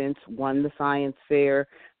students, won the science fair,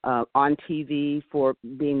 on TV for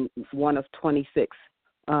being one of 26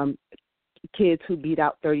 kids who beat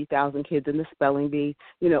out 30,000 kids in the spelling bee.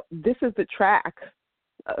 This is the track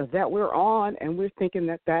that we're on, and we're thinking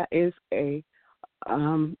that is a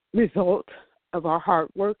result of our hard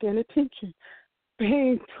work and attention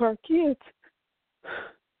paying to our kids.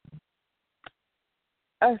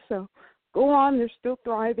 So go on, they're still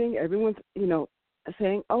thriving. Everyone's,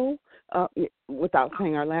 saying, without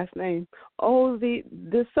saying our last name,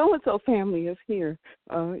 the so-and-so family is here.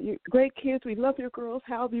 Great kids, we love your girls.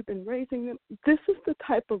 How have you been raising them? This is the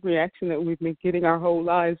type of reaction that we've been getting our whole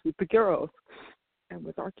lives with the girls and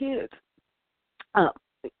with our kids.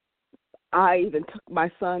 I even took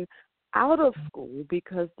my son out of school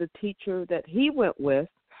because the teacher that he went with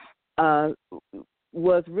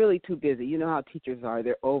was really too busy. You know how teachers are.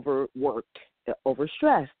 They're overworked, they're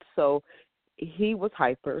overstressed. So he was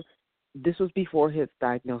hyper. This was before his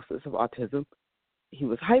diagnosis of autism. He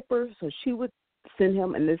was hyper, so she would send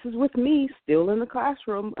him, and this is with me still in the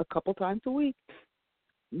classroom a couple times a week,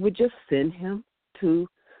 would just send him to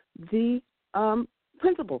the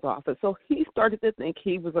principal's office. So he started to think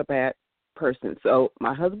he was a bad person. So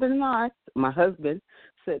my husband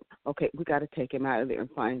said, okay, we got to take him out of there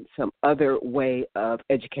and find some other way of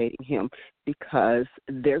educating him because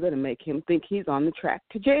they're going to make him think he's on the track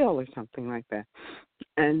to jail or something like that.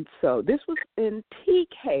 And so this was in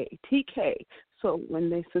TK. So when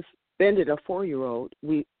they suspended a 4-year-old,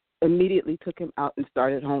 we immediately took him out and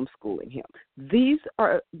started homeschooling him. This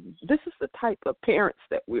is the type of parents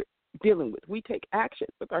that we're dealing with. We take action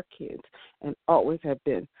with our kids and always have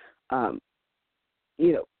been,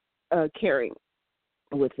 caring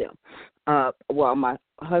with them. While my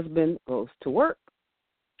husband goes to work,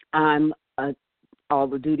 I'm all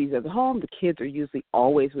the duties of the home. The kids are usually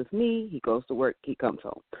always with me. He goes to work, he comes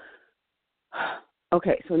home.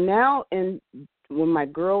 Okay, so now when my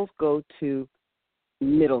girls go to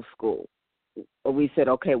middle school, we said,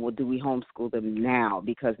 okay, well, do we homeschool them now?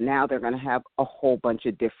 Because now they're going to have a whole bunch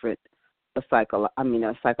of different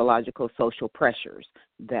psychological, social pressures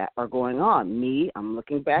that are going on. I'm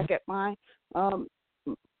looking back at my, whole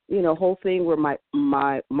thing where my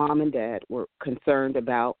mom and dad were concerned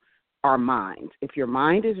about our minds. If your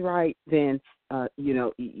mind is right, then,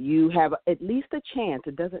 you have at least a chance.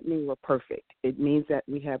 It doesn't mean we're perfect. It means that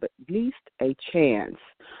we have at least a chance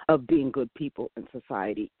of being good people in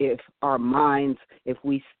society. If our minds, if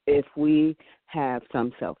we have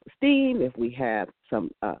some self-esteem, if we have some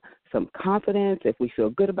confidence, if we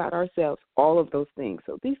feel good about ourselves, all of those things.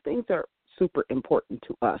 So these things are super important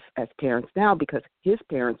to us as parents now because his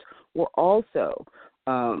parents were also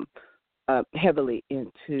heavily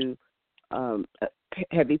into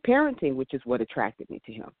heavy parenting, which is what attracted me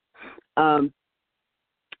to him.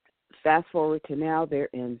 Fast forward to now, they're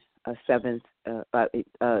in seventh. The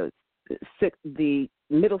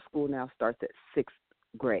middle school now starts at 6th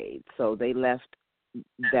grade. So they left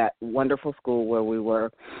that wonderful school where we were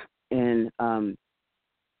in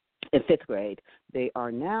 5th grade. They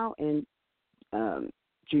are now in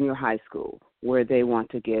junior high school, where they want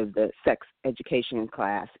to give the sex education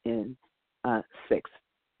class in 6th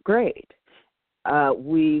grade.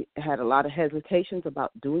 We had a lot of hesitations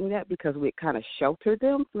about doing that because we kind of sheltered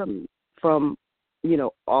them from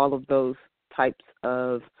all of those types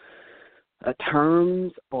of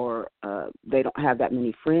terms, or they don't have that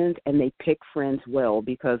many friends, and they pick friends well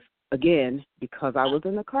because I was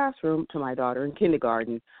in the classroom to my daughter in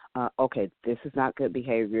kindergarten, okay, this is not good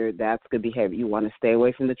behavior, that's good behavior, you want to stay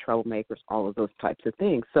away from the troublemakers, all of those types of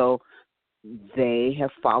things. So they have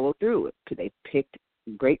followed through it. They picked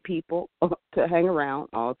great people to hang around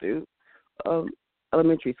all through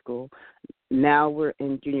elementary school. Now we're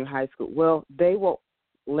in junior high school. Well, they won't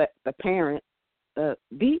let the parent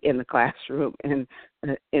be in the classroom in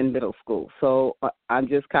middle school. So I'm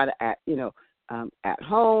just kind of at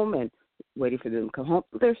home and waiting for them to come home.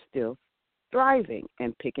 They're still thriving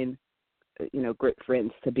and picking, great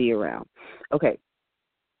friends to be around. Okay,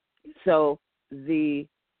 so the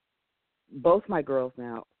both my girls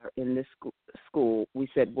now are in this school. We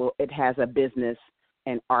said, well, it has a business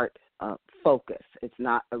and art focus. It's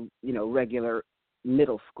not a regular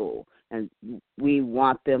middle school, and we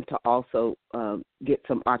want them to also get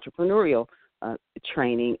some entrepreneurial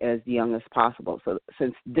training as young as possible. So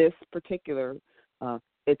since this particular,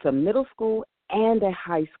 it's a middle school and a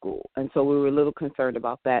high school, and so we were a little concerned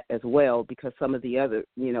about that as well, because some of the other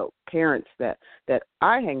parents that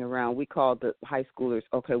I hang around, we call the high schoolers,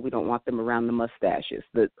 okay, we don't want them around the mustaches.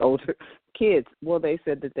 The older kids, well, they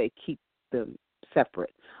said that they keep them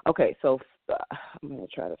separate. Okay, so I'm going to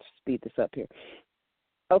try to speed this up here.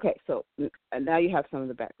 Okay, so now you have some of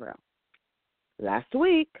the background. Last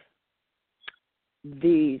week,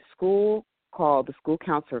 the school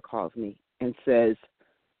counselor calls me and says,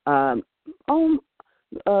 can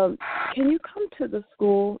you come to the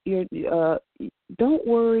school? Don't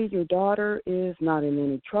worry, your daughter is not in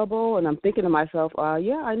any trouble. And I'm thinking to myself,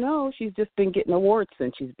 yeah, I know. She's just been getting awards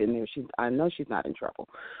since she's been there. I know she's not in trouble.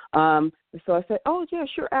 So I said, oh, yeah,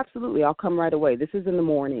 sure, absolutely. I'll come right away. This is in the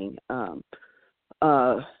morning,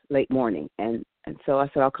 late morning. And so I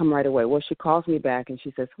said, I'll come right away. Well, she calls me back and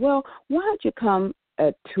she says, well, why don't you come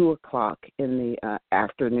at 2 o'clock in the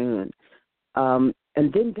afternoon?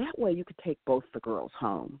 And then that way you could take both the girls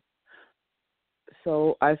home.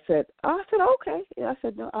 So I said, okay. I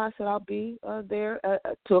said, I'll be there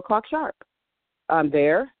at 2 o'clock sharp. I'm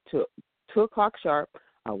there to 2 o'clock sharp.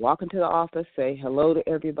 I walk into the office, say hello to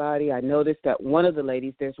everybody. I noticed that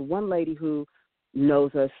there's one lady who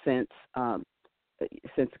knows us since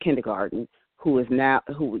kindergarten, who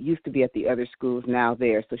used to be at the other schools, now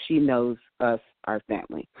there. So she knows us, our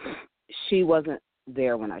family. She wasn't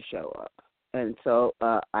there when I show up. And so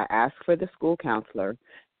I asked for the school counselor,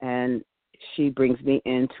 and she brings me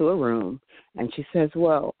into a room, and she says,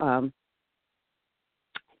 well,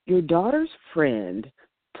 your daughter's friend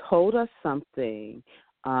told us something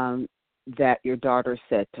that your daughter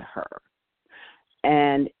said to her,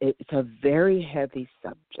 and it's a very heavy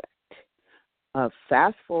subject.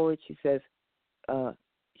 Fast forward, she says,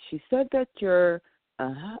 she said that your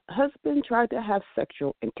husband tried to have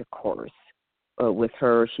sexual intercourse with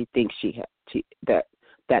her. She thinks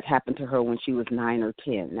that happened to her when she was 9 or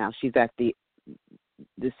 10. Now she's at she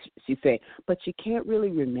said, but she can't really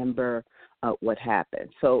remember what happened.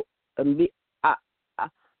 So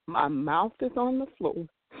my mouth is on the floor.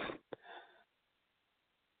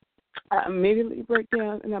 I immediately break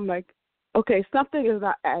down, and I'm like, okay, something is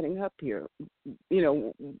not adding up here.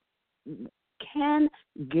 Can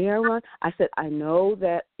Garen? I said, I know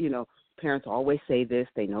that parents always say this,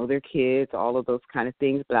 they know their kids, all of those kind of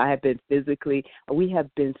things, but we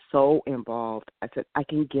have been so involved. I said, I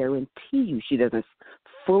can guarantee you she doesn't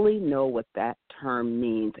fully know what that term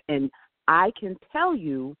means. And I can tell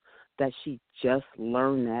you that she just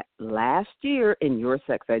learned that last year in your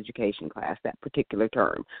sex education class, that particular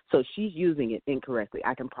term. So she's using it incorrectly.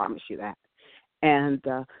 I can promise you that. And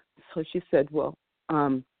so she said, well,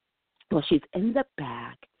 she's in the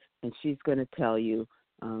back, and she's going to tell you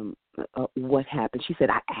what happened. She said,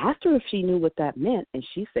 I asked her if she knew what that meant, and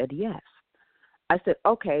she said yes. I said,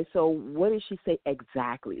 okay, so what did she say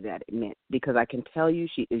exactly that it meant? Because I can tell you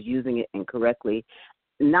she is using it incorrectly.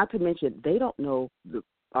 Not to mention, they don't know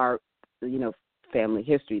our family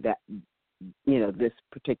history, that, this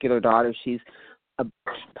particular daughter, she's,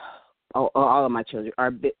 all of my children are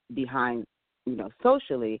a bit behind,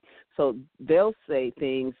 socially. So they'll say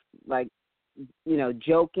things like,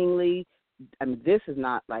 jokingly, I mean, this is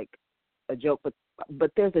not like a joke,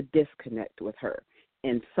 but there's a disconnect with her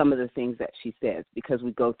in some of the things that she says, because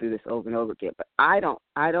we go through this over and over again. But I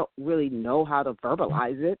don't really know how to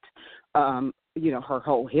verbalize it. Her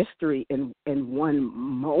whole history in one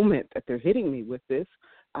moment that they're hitting me with this.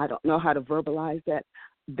 I don't know how to verbalize that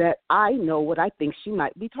I know what I think she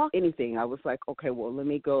might be talking. Anything. I was like, okay, well, let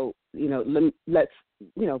me go, let's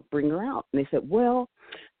bring her out. And they said, well,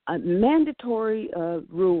 mandatory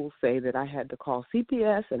rules say that I had to call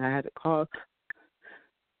CPS and I had to call,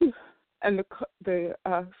 and the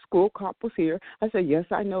school cop was here. I said, yes,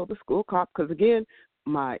 I know the school cop, because, again,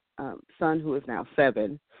 my son, who is now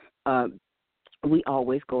 7, we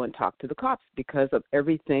always go and talk to the cops because of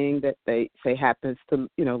everything that they say happens to,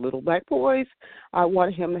 little black boys. I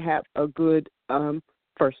want him to have a good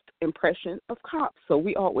first impression of cops. So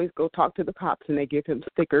we always go talk to the cops, and they give him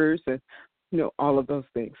stickers and, all of those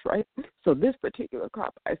things, right? So this particular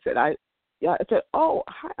cop, I said, oh,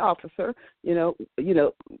 hi, officer.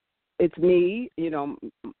 It's me.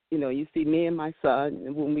 You see me and my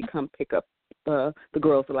son when we come pick up the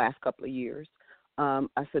girls the last couple of years.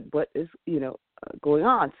 I said, what is, going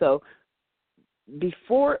on? So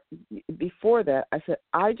before that, I said,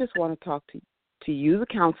 I just want to talk to you, the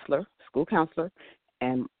counselor, school counselor,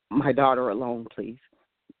 and my daughter alone, please,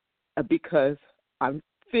 because I'm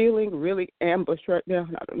feeling really ambushed right now,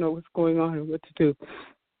 and I don't know what's going on and what to do.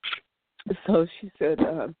 So she said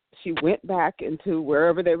she went back into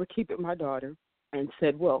wherever they were keeping my daughter and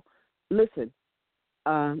said, well, listen,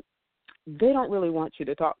 they don't really want you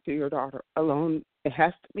to talk to your daughter alone. It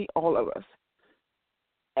has to be all of us.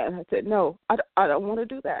 And I said, no, I don't want to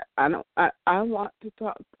do that. I want to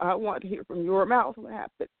talk. I want to hear from your mouth what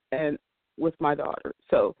happened and with my daughter.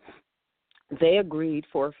 So they agreed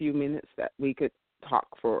for a few minutes that we could talk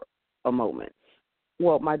for a moment.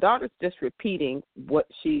 Well, my daughter's just repeating what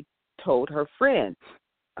she told her friend.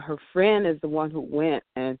 Her friend is the one who went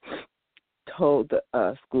and told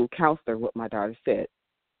the school counselor what my daughter said.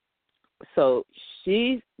 So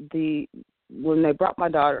when they brought my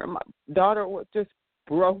daughter was just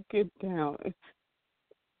broken down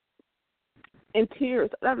in tears.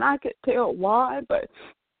 And I could tell why, but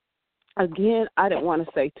again, I didn't want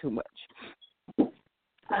to say too much.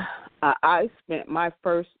 I spent my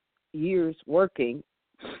first years working,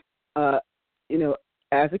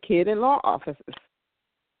 as a kid in law offices,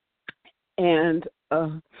 and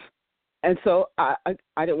so I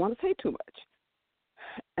didn't want to say too much,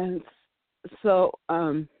 and so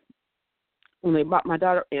when they brought my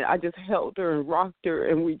daughter in, I just held her and rocked her,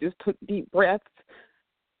 and we just took deep breaths,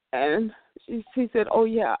 and she said, "Oh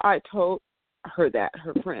yeah, I told her that,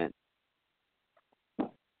 her friend."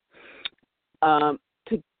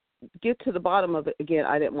 To get to the bottom of it again,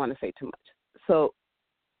 I didn't want to say too much. So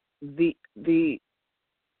the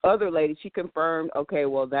other lady, she confirmed, okay,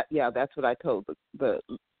 well that's what I told the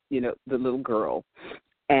little girl,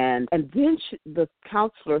 and then the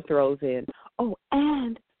counselor throws in, oh,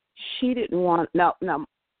 and she didn't want now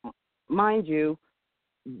mind you,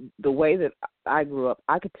 the way that I grew up,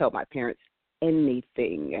 I could tell my parents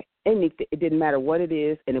anything. It didn't matter what it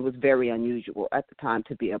is, and it was very unusual at the time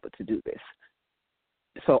to be able to do this.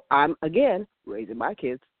 So I'm, again, raising my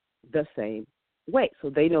kids the same way. So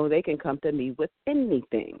they know they can come to me with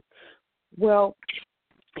anything. Well,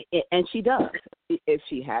 and she does. If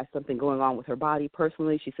she has something going on with her body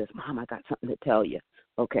personally, she says, Mom, I got something to tell you.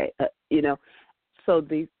 Okay, So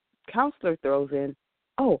the counselor throws in,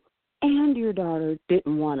 oh, and your daughter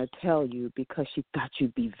didn't want to tell you because she thought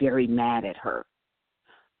you'd be very mad at her.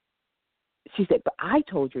 She said, but I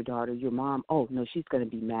told your daughter, your mom, oh, no, she's going to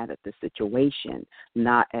be mad at the situation,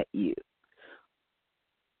 not at you.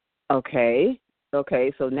 Okay,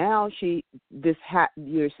 so now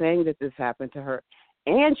you're saying that this happened to her,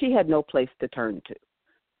 and she had no place to turn to.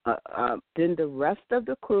 Then the rest of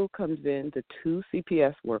the crew comes in, the two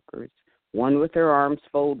CPS workers, one with their arms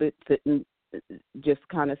folded, sitting, just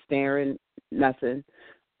kind of staring, nothing,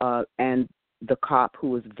 and the cop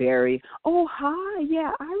who was very, oh, hi,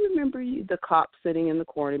 yeah, I remember you, the cop sitting in the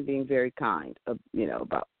corner being very kind,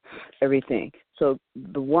 about everything. So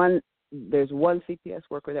there's one CPS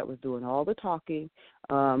worker that was doing all the talking,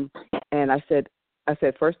 and I said,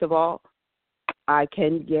 first of all, I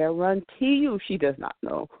can guarantee you she does not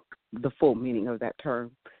know the full meaning of that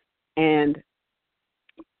term. And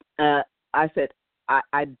I said,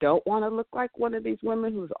 I don't want to look like one of these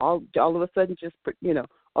women who's all of a sudden just,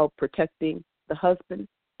 protecting the husband,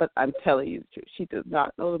 but I'm telling you the truth. She does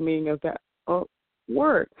not know the meaning of that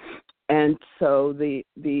word. And so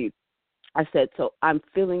I said, so I'm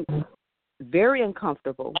feeling very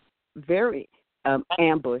uncomfortable, very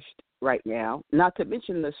ambushed right now, not to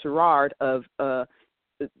mention the charade of,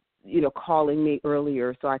 calling me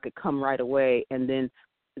earlier so I could come right away and then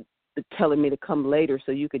telling me to come later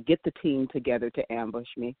so you could get the team together to ambush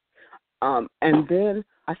me. And then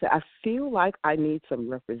I said, I feel like I need some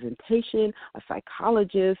representation, a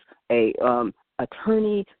psychologist, a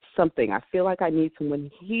attorney, something. I feel like I need someone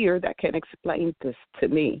here that can explain this to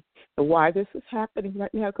me and why this is happening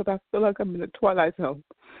right now, because I feel like I'm in a twilight zone.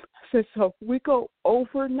 I said, so we go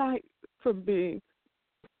overnight from being,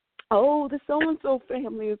 oh, the so-and-so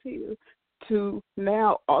family is here, to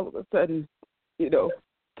now all of a sudden, to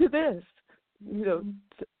this,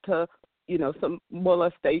 to some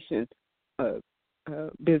molestation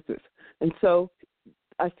business. And so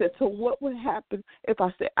I said, so what would happen if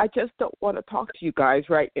I said, I just don't want to talk to you guys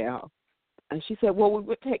right now? And she said, well, we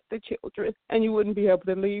would take the children and you wouldn't be able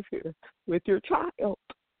to leave here with your child.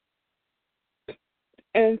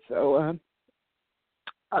 And so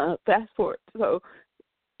fast forward. So,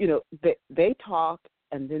 they talked,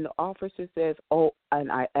 and then the officer says, oh,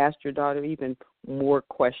 and I asked your daughter even more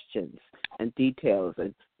questions and details.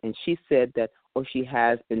 And she said that, oh, she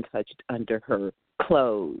has been touched under her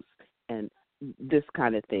clothes and this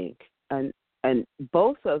kind of thing. And and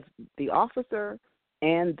both of the officer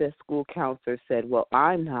and the school counselor said, "Well,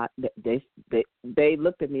 I'm not." They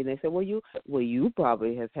looked at me and they said, "Well, you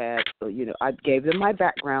probably have had." I gave them my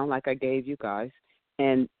background like I gave you guys,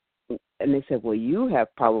 and they said, "Well, you have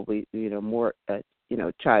probably more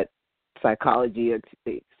child psychology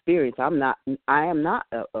experience. I am not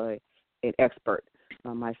an expert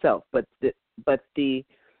myself, but the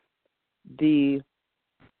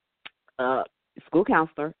school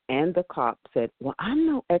counselor and the cop said, "Well, I'm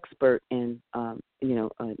no expert in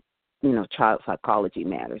child psychology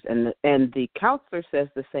matters." And the counselor says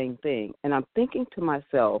the same thing. And I'm thinking to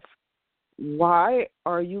myself, why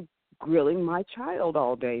are you grilling my child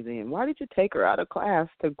all day then? Why did you take her out of class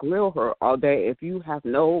to grill her all day if you have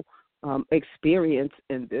no experience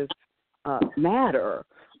in this matter?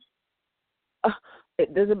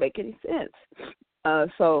 It doesn't make any sense.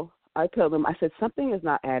 So I told them, I said, something is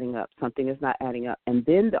not adding up. Something is not adding up. And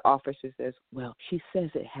then the officer says, "Well, she says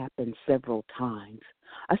it happened several times."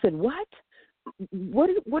 I said, "What? What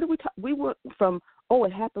are we talking? We went from,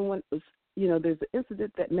 it happened when it was, there's an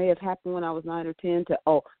incident that may have happened when I was 9 or 10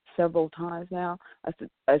 to, several times now."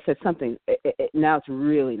 I said something. Now it's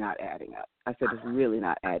really not adding up. I said, it's really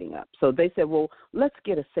not adding up. So they said, "Well, let's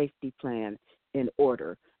get a safety plan in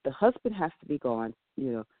order. The husband has to be gone,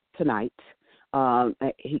 tonight.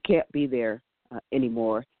 He can't be there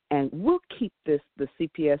anymore. And we'll keep this," the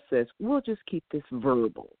CPS says, "we'll just keep this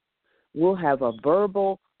verbal. We'll have a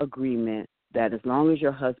verbal agreement that as long as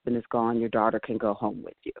your husband is gone, your daughter can go home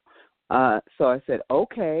with you." So I said,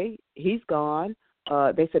 "Okay, he's gone."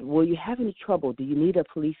 They said, "Will you have any trouble? Do you need a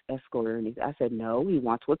police escort or anything?" I said, "No, he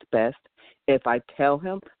wants what's best. If I tell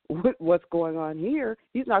him what's going on here,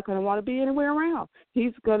 he's not going to want to be anywhere around.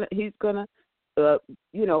 He's gonna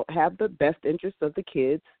have the best interests of the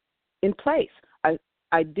kids in place."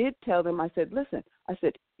 I did tell them, I said, "Listen," I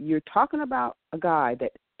said, "you're talking about a guy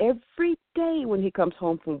that every day when he comes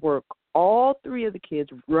home from work, all three of the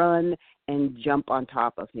kids run and jump on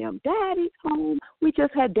top of him. Daddy's home. We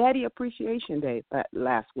just had Daddy Appreciation Day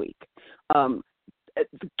last week." The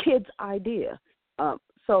kid's idea.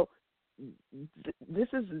 So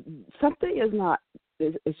this is something is not.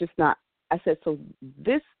 It's just not. I said, so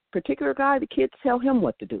this particular guy, the kids tell him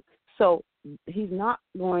what to do. So he's not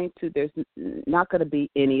going to. There's not going to be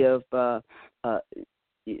any of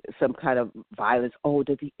some kind of violence.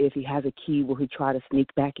 If he has a key, will he try to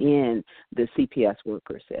sneak back in? The CPS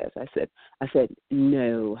worker says. I said,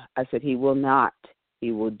 no. I said, he will not.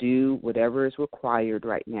 He will do whatever is required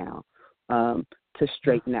right now to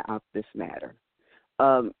straighten out this matter,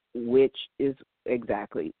 which is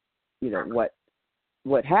exactly,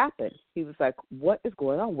 what happened. He was like, "What is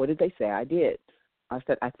going on? What did they say I did?" I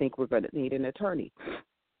said, "I think we're going to need an attorney."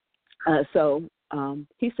 So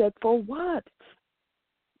he said, "For what?"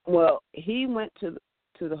 Well, he went to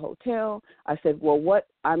the hotel. I said, "Well, what?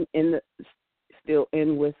 I'm still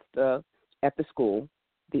in with at the school.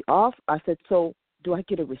 I said, "So do I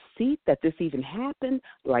get a receipt that this even happened?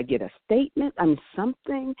 Do I get a statement?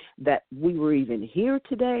 Something that we were even here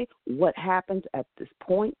today? What happens at this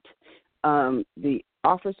point?" The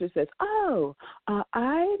officer says,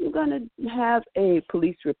 "I'm going to have a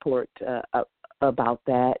police report about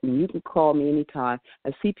that, and you can call me anytime."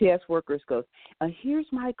 A CPS worker goes,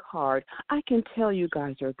 "Here's my card. I can tell you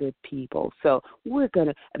guys are good people. So we're going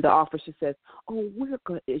to," the officer says, "we're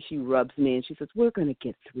going to," she rubs me and she says, "We're going to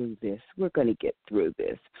get through this. We're going to get through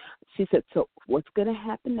this." She said, "So what's going to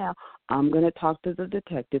happen now? I'm going to talk to the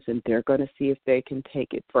detectives, and they're going to see if they can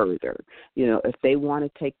take it further. If they want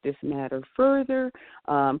to take this matter further,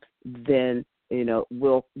 then,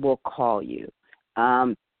 we'll call you."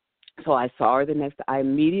 So I saw her the next day. I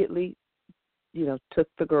immediately, took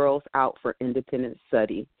the girls out for independent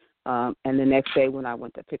study. And the next day when I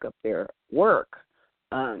went to pick up their work,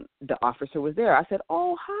 the officer was there. I said,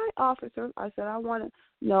 "Oh, hi, officer." I said, "I want to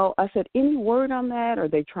know." I said, "Any word on that? Are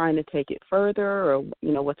they trying to take it further, or,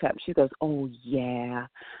 what's happening?" She goes, "Oh, yeah,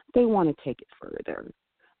 they want to take it further.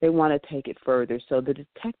 They want to take it further. So the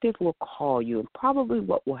detective will call you, and probably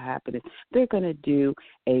what will happen is they're going to do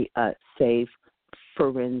a safe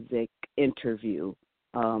forensic interview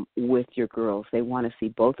with your girls. They want to see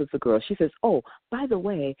both of the girls." She says, "Oh, by the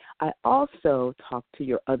way, I also talked to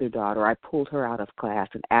your other daughter. I pulled her out of class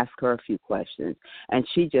and asked her a few questions, and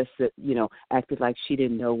she just, acted like she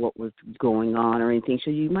didn't know what was going on or anything. So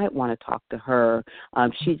you might want to talk to her.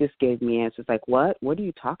 She just gave me answers like, what? What are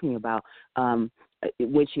you talking about?"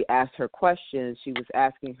 When she asked her questions, she was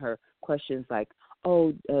asking her questions like,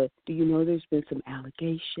 "Oh, do you know there's been some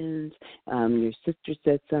allegations? Your sister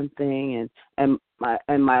said something," and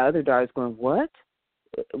my other daughter's going, "What?"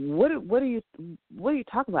 what are you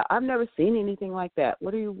talking about? I've never seen anything like that.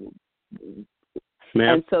 What are you?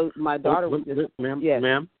 Ma'am? And so my daughter was just, ma'am, yes.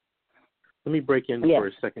 ma'am, let me break in Yes. for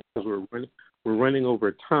a second because we're running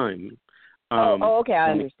over time. Okay,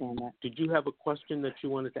 I understand that. Did you have a question that you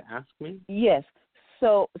wanted to ask me? Yes.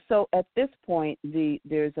 So at this point,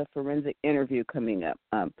 there's a forensic interview coming up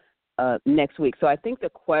next week. So I think the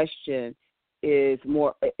question is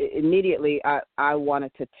more immediately. I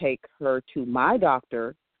wanted to take her to my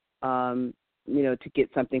doctor, to get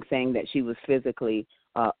something saying that she was physically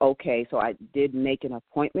okay. So I did make an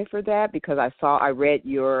appointment for that because I read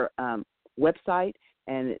your website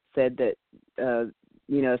and it said that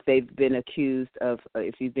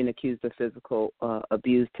if you've been accused of physical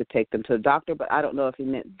abuse, to take them to the doctor. But I don't know if he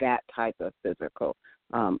meant that type of physical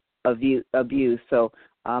abuse. So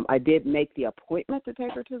I did make the appointment to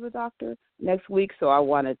take her to the doctor next week. So I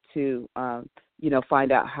wanted to,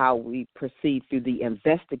 find out how we proceed through the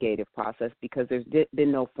investigative process because there's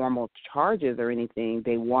been no formal charges or anything.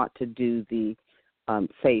 They want to do the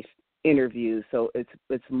safe interview. So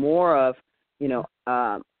it's more of,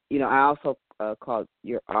 I also called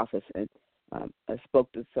your office and I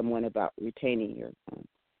spoke to someone about retaining your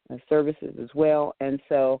services as well. And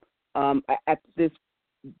so at this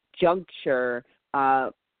juncture,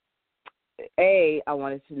 I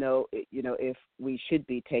wanted to know, if we should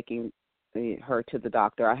be taking her to the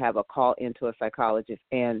doctor. I have a call into a psychologist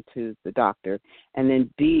and to the doctor. And then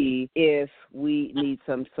B, if we need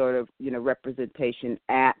some sort of, representation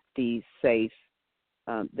at the safe,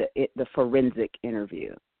 the forensic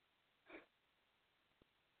interview.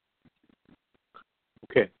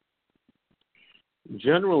 Okay.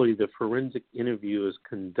 Generally, the forensic interview is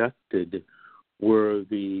conducted where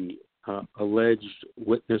the alleged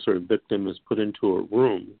witness or victim is put into a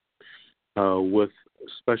room with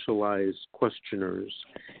specialized questioners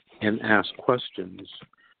and asked questions.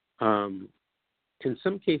 In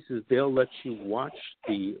some cases, they'll let you watch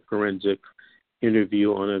the forensic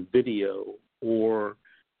interview on a video or,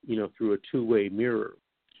 through a two-way mirror.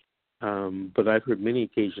 But I've heard many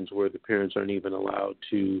occasions where the parents aren't even allowed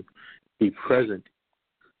to be present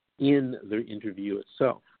in the interview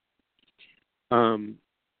itself.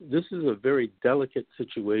 This is a very delicate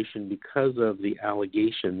situation because of the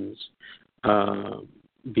allegations,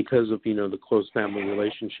 because of, the close family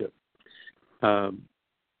relationship. I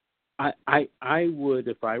would,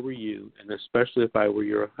 if I were you, and especially if I were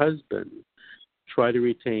your husband, try to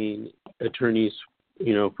retain attorneys,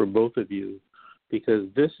 for both of you, because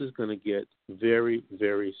this is going to get very,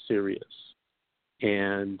 very serious.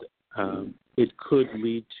 And it could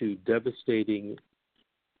lead to devastating,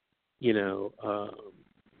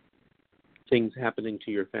 things happening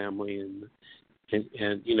to your family and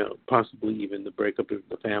possibly even the breakup of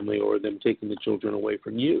the family or them taking the children away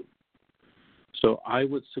from you. So I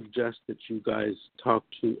would suggest that you guys talk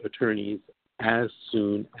to attorneys as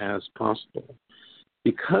soon as possible.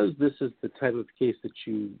 Because this is the type of case that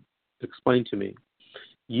you explained to me,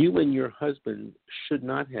 you and your husband should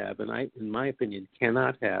not have, and in my opinion,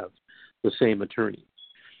 cannot have the same attorney.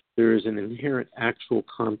 There is an inherent actual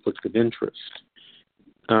conflict of interest.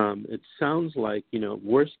 It sounds like,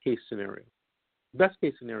 worst case scenario. Best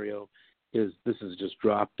case scenario is this is just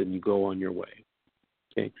dropped and you go on your way.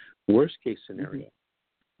 Okay. Worst case scenario,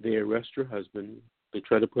 they arrest your husband, they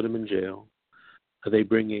try to put him in jail, they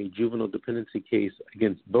bring a juvenile dependency case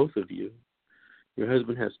against both of you. Your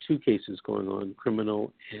husband has two cases going on,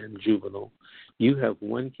 criminal and juvenile. You have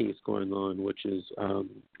one case going on, which is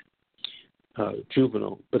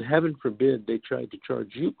juvenile. But heaven forbid they tried to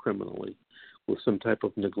charge you criminally with some type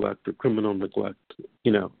of neglect or criminal neglect.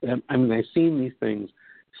 I've seen these things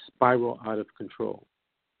spiral out of control.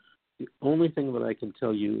 The only thing that I can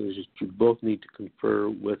tell you is that you both need to confer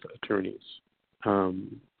with attorneys.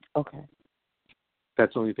 Okay.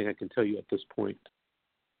 That's the only thing I can tell you at this point.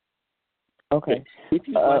 Okay. If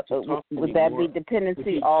you'd like to talk would that be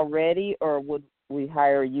dependency already, or would we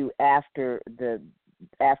hire you after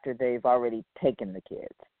they've already taken the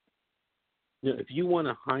kids? You know, if you want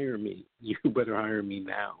to hire me, you better hire me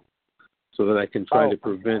now, so that I can try to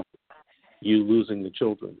prevent you losing the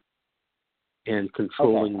children and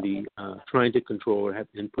controlling trying to control or have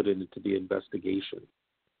input into the investigation.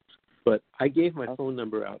 But I gave my phone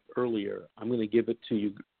number out earlier. I'm going to give it to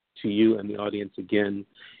you and the audience again.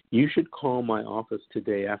 You should call my office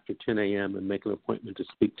today after 10 a.m. and make an appointment to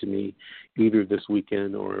speak to me either this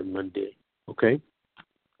weekend or Monday. Okay?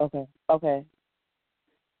 Okay.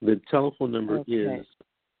 The telephone number is...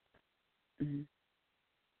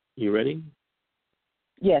 You ready?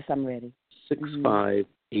 Yes, I'm ready.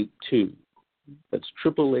 6582. That's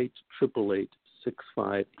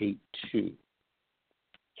 888-888-6582.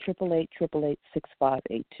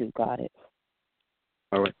 888-888-6582. Got it.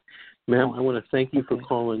 All right. Ma'am, I want to thank you for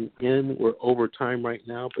calling in. We're over time right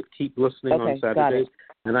now, but keep listening on Saturdays.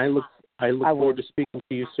 And I look forward to speaking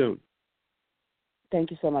to you soon.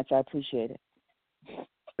 Thank you so much. I appreciate it.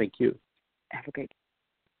 Thank you. Have a great day.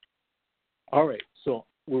 All right. So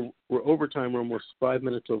we're over time. We're almost 5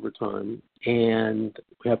 minutes over time, and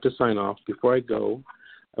we have to sign off. Before I go,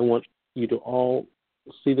 I want you to all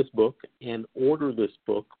see this book and order this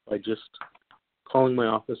book by just calling my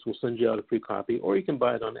office. We'll send you out a free copy, or you can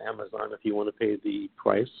buy it on Amazon if you want to pay the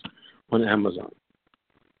price on Amazon.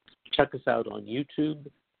 Check us out on YouTube,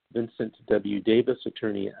 Vincent W. Davis,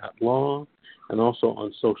 Attorney at Law, and also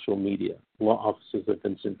on social media, law offices of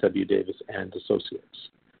Vincent W. Davis and Associates.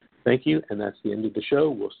 Thank you, and that's the end of the show.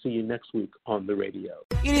 We'll see you next week on the radio.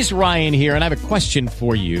 It is Ryan here, and I have a question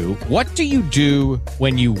for you. What do you do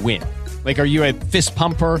when you win? Like, are you a fist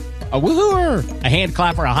pumper, a woohooer, a hand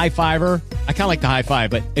clapper, a high fiver? I kind of like the high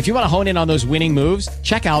five, but if you want to hone in on those winning moves,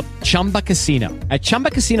 check out Chumba Casino. At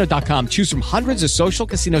ChumbaCasino.com, choose from hundreds of social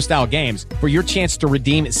casino-style games for your chance to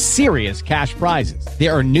redeem serious cash prizes.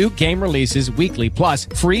 There are new game releases weekly, plus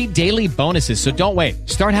free daily bonuses, so don't wait.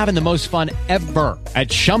 Start having the most fun ever at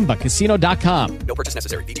ChumbaCasino.com. No purchase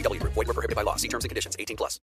necessary. VGW Group. Void where prohibited by law. See terms and conditions. 18+.